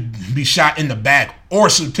anybody should be shot in the back. Or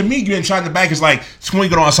to me, getting shot in the back is like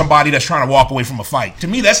swinging on somebody that's trying to walk away from a fight. To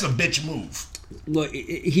me, that's a bitch move. Look,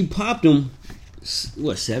 he popped him,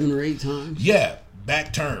 7 or 8 times? Yeah,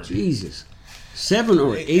 back turn. Jesus. 7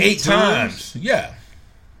 or 8 times? Yeah.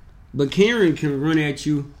 But Karen can run at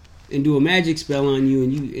you and do a magic spell on you,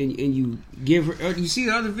 and you give her. You see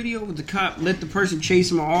the other video with the cop let the person chase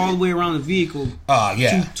him all the way around the vehicle?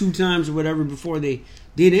 Two times or whatever before they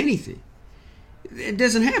did anything. It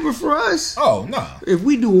doesn't happen for us. Oh no! If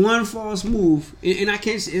we do one false move, and I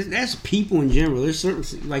can't say that's people in general. There's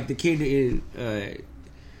certain, like the kid in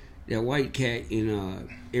that white cat in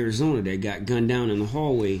Arizona that got gunned down in the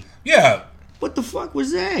hallway. Yeah. What the fuck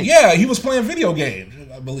was that? Yeah, he was playing video games,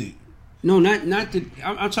 I believe. No, not the.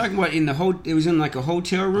 I'm talking about in the it was in like a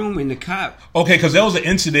hotel room, and the cop. Okay, because there was an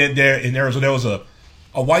incident there in Arizona. There was a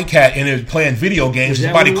white cat and it was playing video games.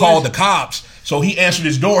 Somebody called the cops, so he answered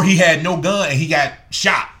his door. He had no gun and he got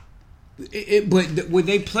shot. But would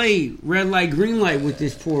they play red light, green light with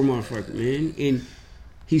this poor motherfucker, man? And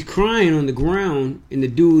he's crying on the ground, and the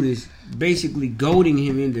dude is basically goading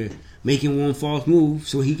him into making one false move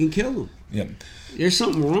so he can kill him. Yeah, there's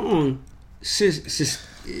something wrong.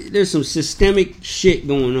 There's some systemic shit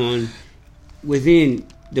going on within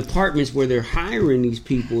departments where they're hiring these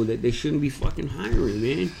people that they shouldn't be fucking hiring,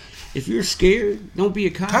 man. If you're scared, don't be a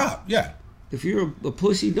cop. Yeah. If you're a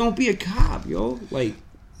pussy, don't be a cop, yo. Like,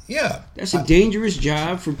 yeah, that's a dangerous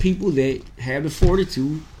job for people that have the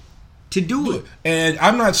fortitude to do it. And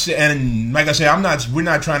I'm not saying, and like I said, we're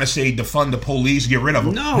not trying to say defund the police, get rid of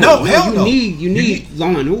them. No, hell no. You need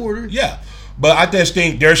law and order. Yeah. But I just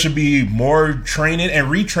think there should be more training and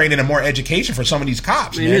retraining and more education for some of these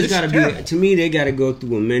cops. Man, there's got to be. To me, they got to go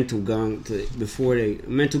through a mental gauntlet before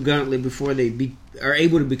they are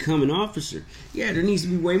able to become an officer. Yeah, there needs to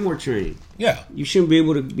be way more training. Yeah, you shouldn't be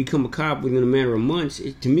able to become a cop within a matter of months.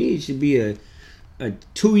 To me, it should be a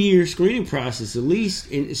 2-year screening process at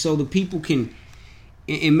least, and so the people can.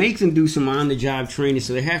 And make them do some on-the-job training,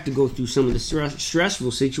 so they have to go through some of the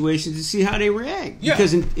stressful situations to see how they react. Yeah.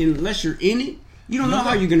 Because unless you're in it, you don't know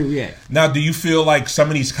how you're going to react. Now, do you feel like some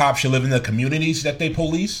of these cops should live in the communities that they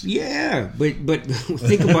police? Yeah, but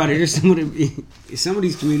think about it. There's some of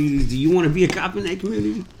these communities. Do you want to be a cop in that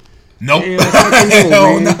community? Nope.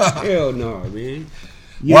 Hell no, man.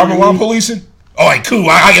 Why am policing? All right, cool.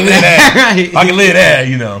 I can live that. I can live that.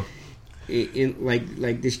 You know. In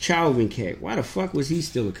like this Chauvin cat, why the fuck was he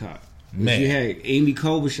still a cop? Man. You had Amy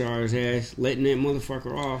Klobuchar's ass letting that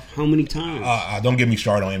motherfucker off. How many times? Don't get me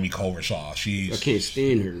started on Amy Klobuchar. I can't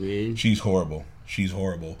stand her, man. She's horrible. She's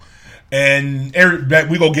horrible. And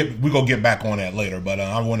we go get back on that later. But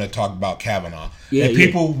I want to talk about Kavanaugh. Yeah, and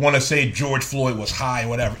people want to say George Floyd was high, or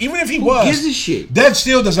whatever. Even if he was, gives a shit? That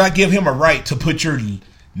still does not give him a right to put your knee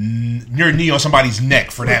on somebody's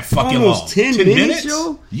neck for that fucking almost long. 10 minutes,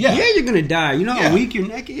 yo? Yeah, you're gonna die. You know how weak your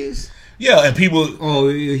neck is. Yeah, and people. Oh,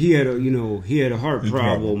 he had a heart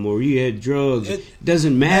problem, or he had drugs. It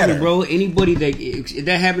doesn't matter, bro. Anybody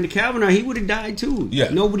that happened to Kavanaugh, he would have died too. Yeah,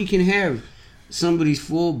 nobody can have somebody's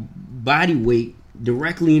full body weight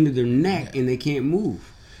directly into their neck and they can't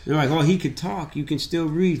move. They're like, oh, he could talk. You can still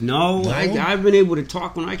breathe. No. I've been able to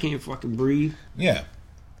talk when I can't fucking breathe. Yeah,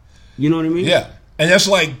 you know what I mean? Yeah, and that's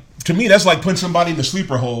like, to me, that's like putting somebody in the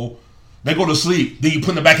sleeper hole. They go to sleep, then you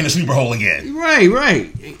put them back in the sleeper hole again.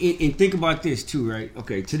 Right. And think about this too, right?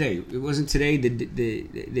 Okay, today. It wasn't today. They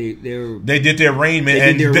did their arraignment.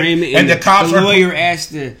 And the cops. The lawyer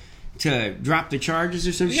asked to drop the charges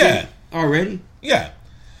or some shit already. Yeah.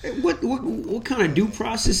 What kind of due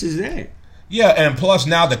process is that? Yeah, and plus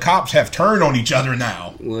now the cops have turned on each other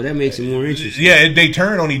now. Well, that makes it more interesting. Yeah, they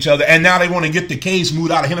turn on each other, and now they want to get the case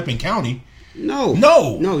moved out of Hennepin County. No.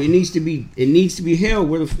 It needs to be held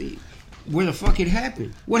where the fuck it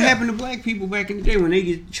happened. What happened to black people back in the day when they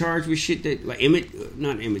get charged with shit that, like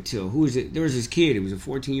not Emmett Till. Who is it? There was this kid. It was a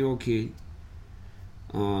 14-year-old kid.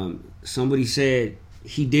 Somebody said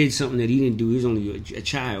he did something that he didn't do. He was only a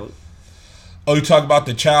child. Oh, you talk about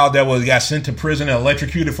the child that got sent to prison and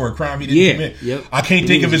electrocuted for a crime he didn't commit. Yep. I can't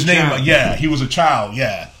think of his name. Child. Yeah, he was a child.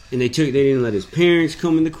 Yeah. And they didn't let his parents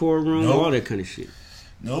come in the courtroom. Nope. All that kind of shit.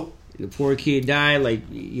 Nope. The poor kid died. Like,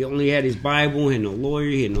 he only had his Bible, had no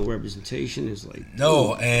lawyer, he had no representation. It's like,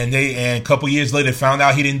 no. And a couple years later found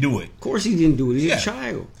out he didn't do it. Of course he didn't do it. He's a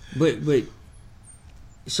child. But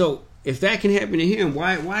so if that can happen to him,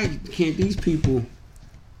 why can't these people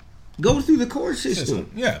go through the court system?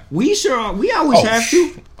 Yeah, we always have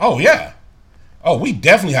to. Oh yeah. Oh, we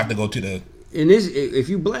definitely have to go to the. And if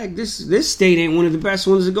you black, this state ain't one of the best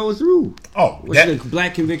ones to go through. Oh, what's the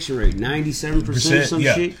black conviction rate? 97% or some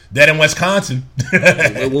shit. That in Wisconsin.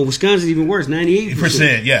 Well, Wisconsin's even worse,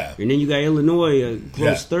 98%. Yeah. And then you got Illinois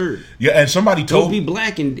close third. Yeah, and somebody told don't be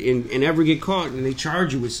black and ever get caught and they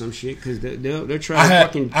charge you with some shit because they're trying to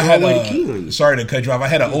fucking throw away the key on you. Sorry to cut you off. I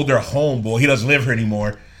had an older homeboy. He doesn't live here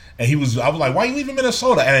anymore. And I was like, why you leaving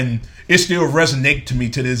Minnesota? And it still resonates to me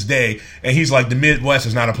to this day. And he's like, the Midwest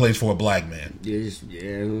is not a place for a black man.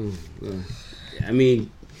 I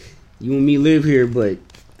mean, you and me live here, but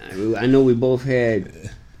I know we both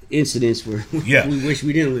had incidents where we wish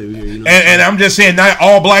we didn't live here. You know? And I'm just saying, not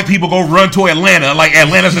all black people go run to Atlanta. Like,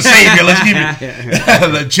 Atlanta's the savior. Let's keep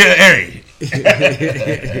it. Chill, Harry.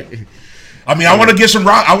 I mean, I want to get some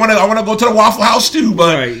rock. I want to go to the Waffle House too,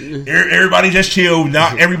 but everybody just chill.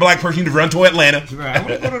 Not every black person needs to run to Atlanta. Right. I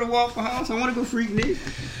want to go to the Waffle House. I want to go freak Nick.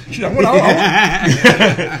 I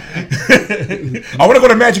want to go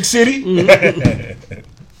to Magic City.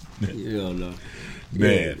 Hell no,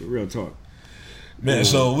 man. Real talk, man.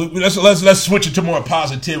 So let's switch it to more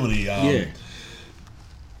positivity. Sorry,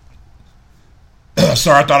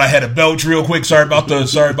 I thought I had a belch real quick. Sorry about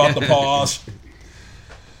the pause.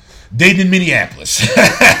 Dayton, Minneapolis.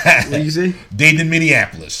 What did you say? Dayton,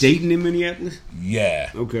 Minneapolis. Dayton in Minneapolis? Yeah.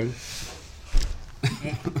 Okay.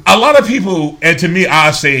 A lot of people, and to me,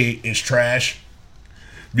 I say it's trash.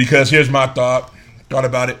 Because here's my thought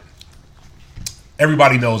about it.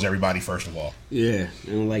 Everybody knows everybody, first of all. Yeah, I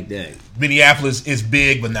don't like that. Minneapolis is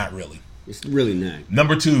big, but not really. It's really not.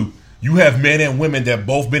 Number two, you have men and women that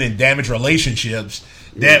both been in damaged relationships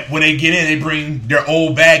that when they get in, they bring their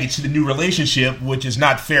old baggage to the new relationship, which is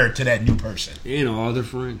not fair to that new person. And all their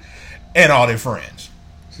friends.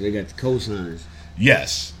 So they got the cosigners.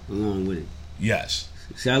 Yes. Along with it. Yes.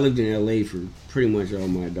 See, I lived in L.A. for pretty much all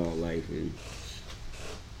my adult life. And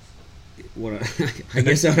I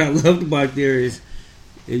guess what I loved about there is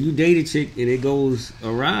if you date a chick and it goes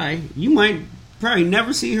awry, you might probably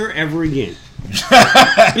never see her ever again.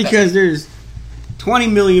 Because there's 20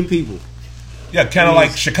 million people. Yeah, kind of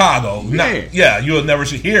like Chicago. Yeah. You'll never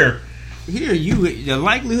see here. Here, the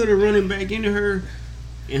likelihood of running back into her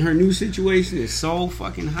in her new situation is so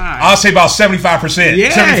fucking high. I'll say about 75%.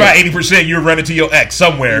 Yeah. 75-80% you're running to your ex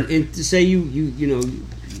somewhere. And to say you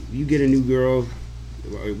get a new girl,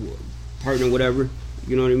 partner, whatever,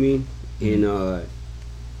 you know what I mean? And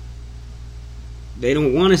they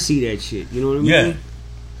don't want to see that shit, you know what I mean? Yeah.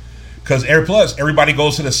 Because everybody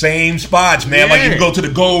goes to the same spots, man. Yeah. Like you go to the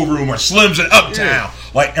Gold Room or Slim's in Uptown. Yeah.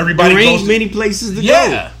 Like everybody there goes ain't many places to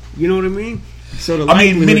go. You know what I mean? So the I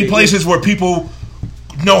mean, many places where people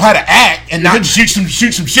know how to act and not shoot some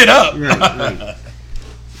shit up.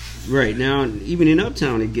 Right now, even in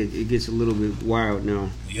Uptown, it gets a little bit wild now.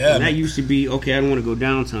 Yeah, and that used to be okay. I don't want to go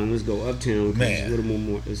downtown. Let's go uptown. Man,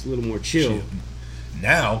 it's a little more chill.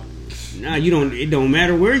 Now you don't. It don't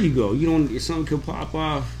matter where you go. You don't. Something could pop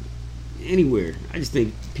off anywhere. I just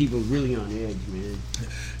think people really on edge, man.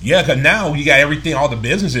 Yeah, because now you got everything. All the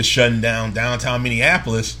businesses shutting down downtown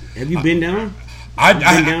Minneapolis. Have you been down?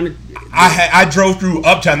 I drove through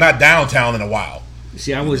Uptown, not downtown, in a while.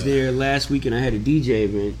 See, I was there last week and I had a DJ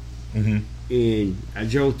event. Mm-hmm. And I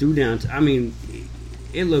drove through downtown. I mean,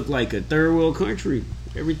 it looked like a third world country.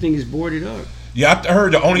 Everything is boarded up. Yeah, I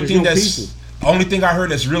heard the only thing I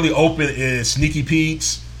heard that's really open is Sneaky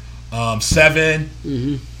Pete's, 7,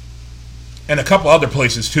 and a couple other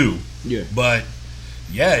places too. Yeah, but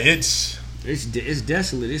yeah, it's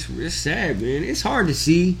desolate. It's sad, man. It's hard to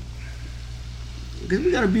see because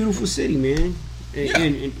we got a beautiful city, man.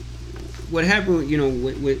 And what happened,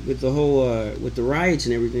 with the whole with the riots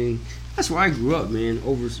and everything, that's where I grew up, man,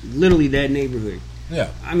 over literally that neighborhood.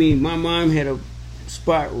 Yeah. I mean, my mom had a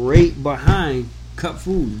spot right behind Cup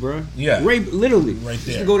Foods, bro. Yeah. Literally. Right there.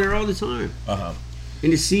 Used to go there all the time. Uh-huh.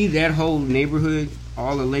 And to see that whole neighborhood,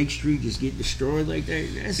 all of Lake Street, just get destroyed like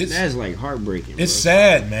that, that's like heartbreaking. It's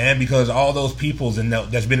sad, man, because all those peoples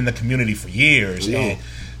that's been in the community for years, and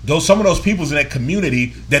some of those peoples in that community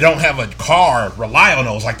that don't have a car rely on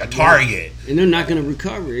those, like the Target. And they're not going to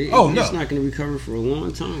recover. It's no. not going to recover for a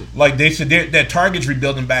long time. Like they said, that Target's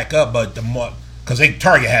rebuilding back up, but because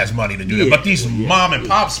Target has money to do that. But these mom and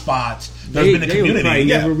pop spots that's been in the community, probably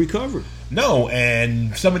never recover. No,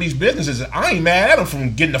 and some of these businesses, I ain't mad at them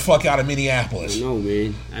from getting the fuck out of Minneapolis. No,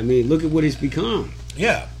 man. I mean, look at what it's become.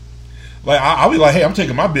 Yeah. Like I'll be like, hey, I'm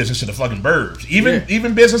taking my business to the fucking burbs.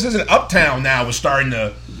 Even businesses in Uptown now are starting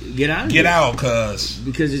to get out because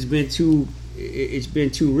it's been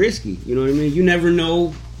too risky. You know what I mean? You never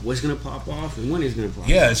know what's gonna pop off and when it's gonna pop.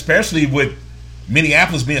 Yeah, especially with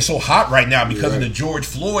Minneapolis being so hot right now because of the George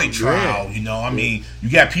Floyd trial. I mean, you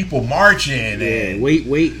got people marching. And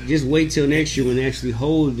just wait till next year when they actually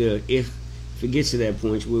hold if it gets to that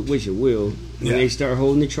point, which it will, when they start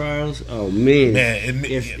holding the trials. Oh man,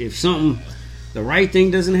 if something, the right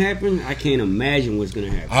thing doesn't happen, I can't imagine what's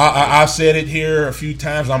going to happen. I've said it here a few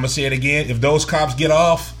times. I'm gonna say it again. If those cops get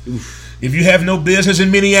off, if you have no business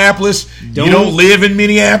in Minneapolis, you don't live in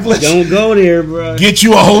Minneapolis. Don't go there, bro. Get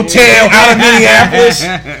you a hotel out of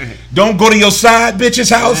Minneapolis. Don't go to your side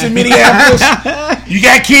bitch's house in Minneapolis. You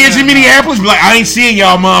got kids in Minneapolis? Be like, I ain't seeing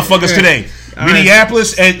y'all motherfuckers today.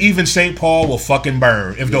 Minneapolis and even St. Paul will fucking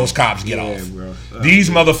burn if those cops get off. Bro.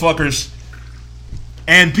 These motherfuckers.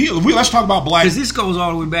 And let's talk about black. Because this goes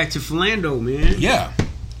all the way back to Philando, man. Yeah.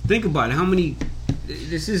 Think about it.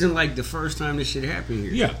 This isn't like the first time this shit happened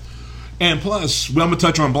here. Yeah. And plus, I'm going to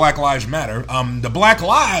touch on Black Lives Matter. The Black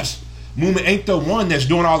Lives movement ain't the one that's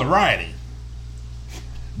doing all the rioting.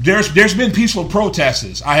 There's been peaceful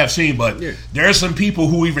protests I have seen, but there are some people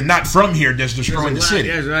who even not from here that's destroying the city.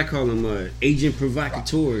 That's what I call them, agent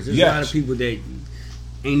provocateurs. There's a lot of people that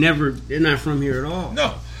they're not from here at all.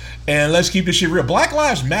 No. And let's keep this shit real. Black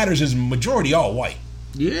Lives Matters is majority all white.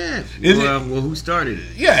 Yeah. Well, who started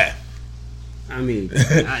it? Yeah. I mean,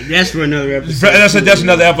 that's for another episode. That's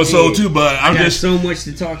another episode too. But I'm just so much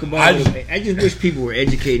to talk about. I just wish people were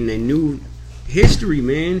educated and knew history,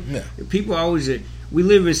 man. Yeah. People always we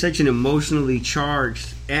live in such an emotionally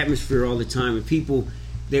charged atmosphere all the time, and people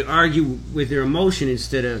they argue with their emotion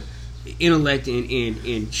instead of intellect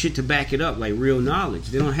and shit to back it up, like real knowledge.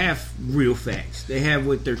 They don't have real facts. They have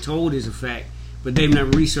what they're told is a fact, but they've never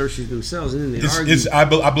researched it themselves, and then they argue.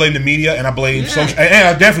 I blame the media, and I blame social, and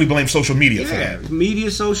I definitely blame social media for that. Media,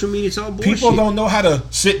 social media, it's all bullshit. People don't know how to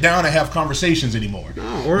sit down and have conversations anymore.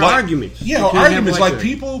 No, or arguments. Yeah, or arguments like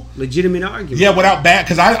people legitimate arguments. Yeah, without bad,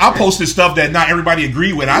 because I posted stuff that not everybody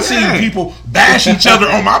agree with. I seen people bash each other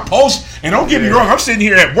on my post, and don't get me wrong, I'm sitting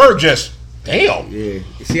here at work just. Damn. Yeah.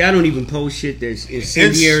 See, I don't even post shit that's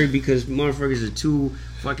incendiary because motherfuckers are too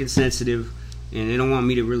fucking sensitive and they don't want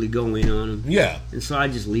me to really go in on them. Yeah. And so I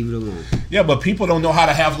just leave it alone. Yeah, but people don't know how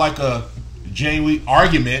to have like a genuine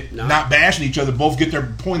argument, not bashing each other, both get their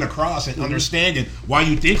point across and understanding why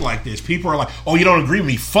you think like this. People are like, oh, you don't agree with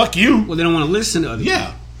me? Fuck you. Well, they don't want to listen to other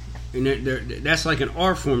people. And that's like an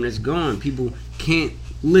art form that's gone. People can't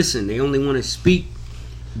listen. They only want to speak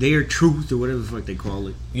their truth or whatever the fuck they call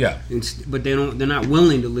it. Yeah. But they're not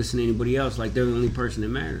willing to listen to anybody else like they're the only person that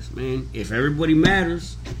matters. Man, if everybody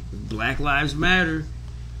matters, if Black Lives Matter,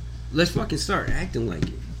 let's fucking start acting like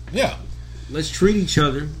it. Yeah. Let's treat each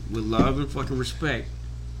other with love and fucking respect.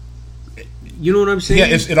 You know what I'm saying?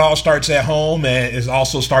 Yeah, it all starts at home, and it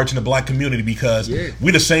also starts in the black community because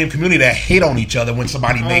we're the same community that hate on each other when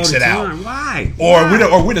somebody makes it out. Why? Or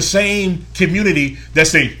we're the same community that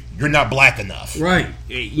say you're not black enough. Right.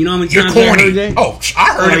 You know how many You're times corny. I heard that? Oh,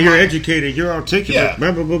 I heard it. You're educated. You're articulate. Yeah.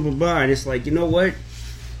 Blah, blah, blah, blah, blah. And it's like, you know what?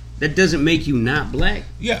 That doesn't make you not black.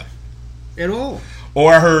 Yeah. At all.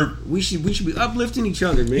 Or I heard we should be uplifting each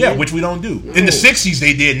other, man. Yeah, which we don't do. No. In the 60s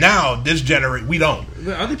they did. Now this generation we don't.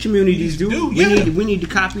 But other communities do. Yeah. We need to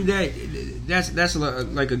copy that. That's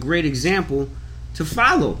like a great example to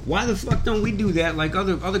follow. Why the fuck don't we do that like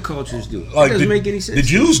other cultures do? It doesn't make any sense. The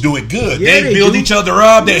Jews do it good. Yeah, they build each other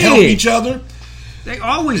up. They help each other. They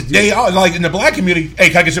always do. They are like in the black community.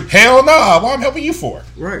 Hey, can I get some? Hell nah. What I'm helping you for?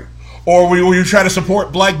 Right. Or when you try to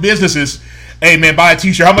support black businesses. Hey man, buy a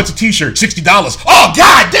t-shirt. How much a t-shirt? $60. Oh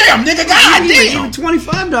god damn, nigga, god damn. Even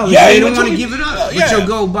 $25. Yeah, they don't want to give it up. Yeah. But you'll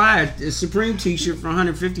go buy a Supreme t-shirt for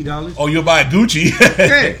 $150. Oh, you'll buy a Gucci.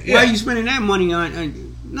 Yeah. Why are you spending that money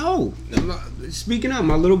on? No. Speaking of,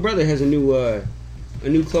 my little brother has a new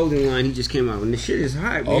clothing line. He just came out, and the shit is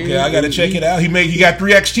hot, man. Okay, I gotta check it out. He got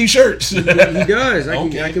 3X t-shirts. He does.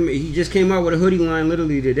 He just came out with a hoodie line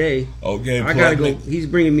literally today. Okay, I gotta go. He's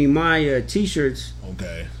bringing me my t-shirts.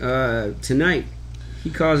 Okay. Tonight, he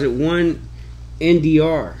calls it 1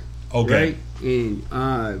 NDR. Okay. Right? And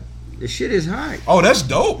the shit is hot. Oh, that's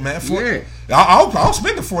dope, man. Yeah. I'll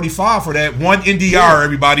spend the $45 for that 1 NDR. Yeah.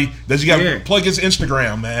 Everybody, does you got to plug his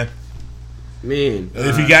Instagram, man. Man,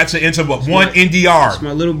 if you got to enter 1 NDR. That's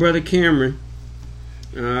my little brother Cameron.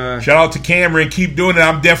 Shout out to Cameron. Keep doing it.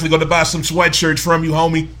 I'm definitely going to buy some sweatshirts from you,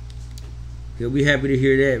 homie. He'll be happy to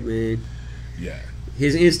hear that, man. Yeah.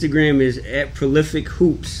 His Instagram is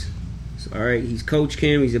 @ProlificHoops. So, all right, he's Coach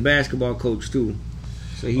Cam. He's a basketball coach too.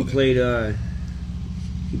 So he played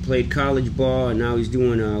college ball, and now he's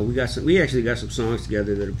doing. We actually got some songs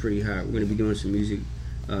together that are pretty hot. We're gonna be doing some music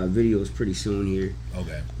videos pretty soon here.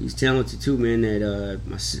 Okay. He's talented too, man. That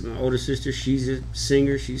my older sister, she's a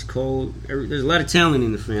singer. She's cold. There's a lot of talent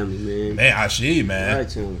in the family, man. Man, I see, man. A lot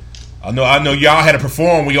of talent. I know y'all had to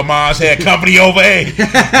perform when your moms had company over. Hey,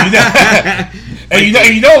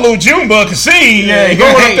 you know, little Junebug can sing. Yeah,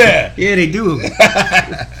 going up there. Yeah, they do.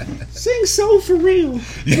 Sing soul for real.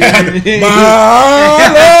 Yeah. My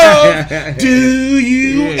love, do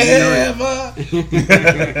you ever?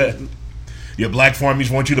 Your black farmies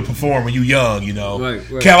want you to perform when you young, you know. Right.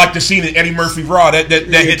 Kind of like the scene in Eddie Murphy Raw that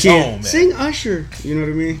hits home, man. Sing Usher, you know what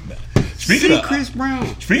I mean? Speaking of Chris Brown.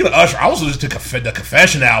 Speaking of Usher, I was listening to the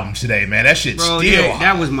Confession album today, man. That shit's still hot.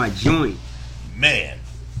 That was my joint. Man.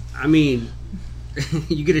 I mean,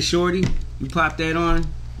 you get a shorty, you pop that on,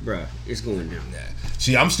 bruh, it's going down. Yeah.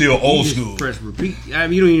 See, I'm still old school. Press repeat. I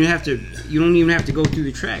mean, you don't even have to go through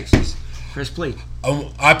the tracks. Just press play.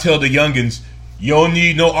 I tell the youngins, you don't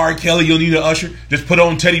need no R. Kelly, you don't need no Usher. Just put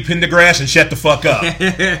on Teddy Pendergrass and shut the fuck up.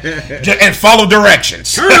 And follow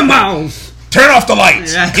directions. Turn them off. Turn off the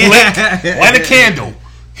lights. Click. Light a candle.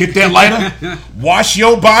 Hit that lighter. Wash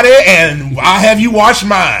your body, and I'll have you wash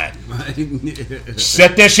mine.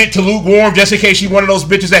 Set that shit to lukewarm just in case you one of those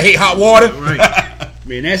bitches that hate hot water. Right.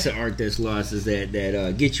 Man, that's an art that's lost. Is that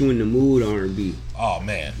get you in the mood R&B. Oh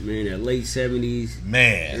man, that late 70s,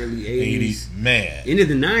 man, early 80s, man, into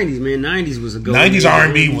the 90s. Man, 90s was a go. 90s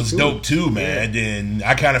R&B was dope too, man. Yeah. Then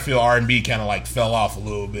I kind of feel R&B kind of like fell off a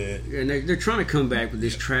little bit. And they're trying to come back with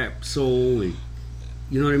this trap soul, and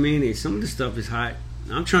you know what I mean. And some of the stuff is hot.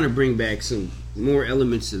 I'm trying to bring back some more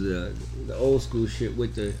elements of the old school shit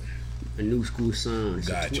with a new school sound. It's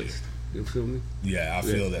a twist. You feel me? Yeah, I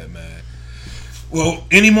feel that, man. Well,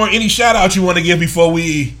 any shout out you want to give before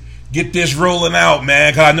we get this rolling out,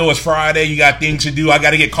 man? Because I know it's Friday. You got things to do. I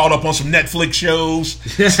got to get caught up on some Netflix shows.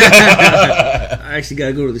 I actually got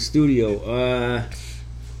to go to the studio.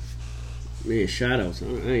 Man, shout outs. I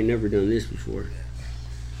ain't never done this before.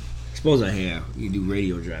 I suppose I have. You do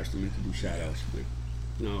radio drives, so you can do shout outs.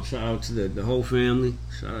 But, shout out to the whole family.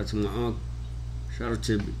 Shout out to my uncle. Shout out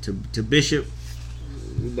to Bishop.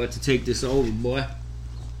 We about to take this over, boy.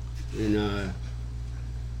 And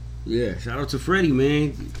yeah, shout out to Freddie,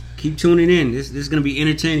 man. Keep tuning in. This is gonna be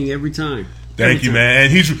entertaining every time. Thank you,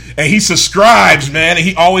 man. And he subscribes, man, and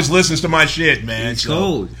he always listens to my shit, man. It's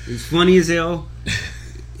cold. It's funny as hell.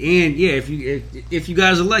 And yeah, if you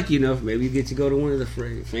guys are lucky enough, maybe you get to go to one of the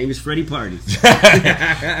famous Freddie parties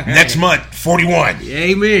next month, 41.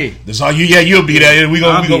 Amen. That's all you. Yeah, you'll be there. We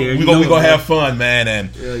gonna have fun, man.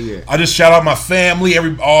 And hell yeah. I just shout out my family,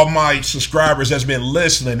 all my subscribers that's been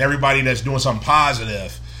listening, everybody that's doing something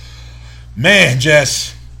positive. Man,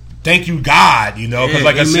 just thank you, God. Because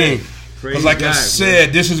like I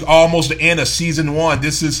said, this is almost the end of season 1.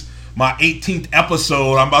 This is my 18th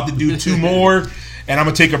episode. I'm about to do 2 more, and I'm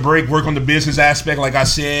gonna take a break, work on the business aspect, like I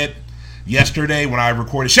said yesterday when I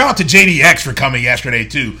recorded. Shout out to JDX for coming yesterday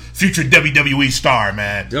too, future WWE star,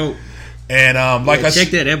 man. Dope. And check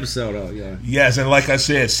that episode out, y'all. Yes, and like I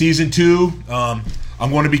said, season 2, I'm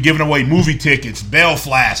going to be giving away movie tickets, Bell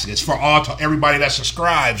Flaskets for everybody that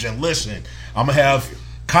subscribes and listen. I'm gonna have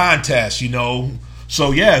contests,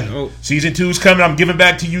 So yeah, season 2 is coming. I'm giving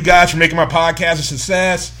back to you guys for making my podcast a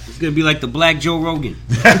success. It's gonna be like the Black Joe Rogan.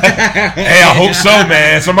 Hey, I hope so,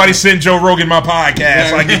 man. Somebody send Joe Rogan my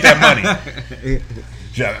podcast so I get that money.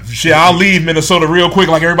 Shit, I'll leave Minnesota real quick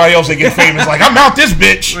like everybody else that get famous. Like, I'm out this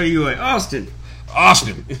bitch. Where you at? Austin.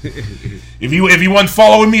 If you wasn't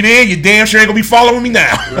following me then, you damn sure ain't gonna be following me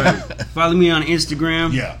now. Right. Follow me on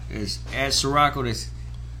Instagram. Yeah. It's @Sarocco.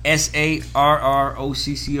 That's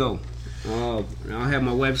SARROCCO. I'll have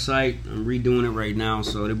my website. I'm redoing it right now,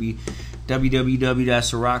 so it'll be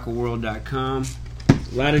www.SiroccoWorld.com.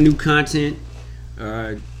 A lot of new content.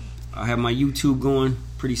 I'll have my YouTube going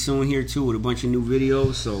pretty soon here too with a bunch of new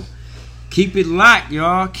videos. So keep it locked,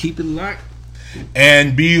 y'all. Keep it locked.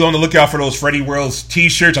 And be on the lookout for those Freddie Worlds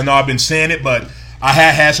t-shirts. I know I've been saying it, but I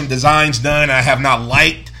have had some designs done I have not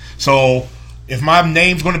liked. So if my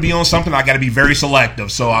name's going to be on something, I got to be very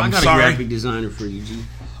selective. So I'm sorry. I got a graphic designer for you, G.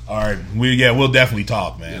 All right, we'll definitely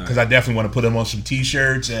talk, man, because I definitely want to put them on some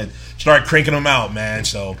t-shirts and start cranking them out, man.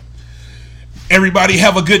 So everybody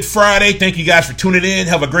have a good Friday. Thank you guys for tuning in.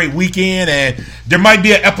 Have a great weekend, and there might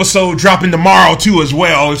be an episode dropping tomorrow too as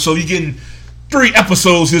well. So you're getting 3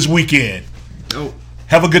 episodes this weekend. Oh.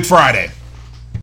 Have a good Friday.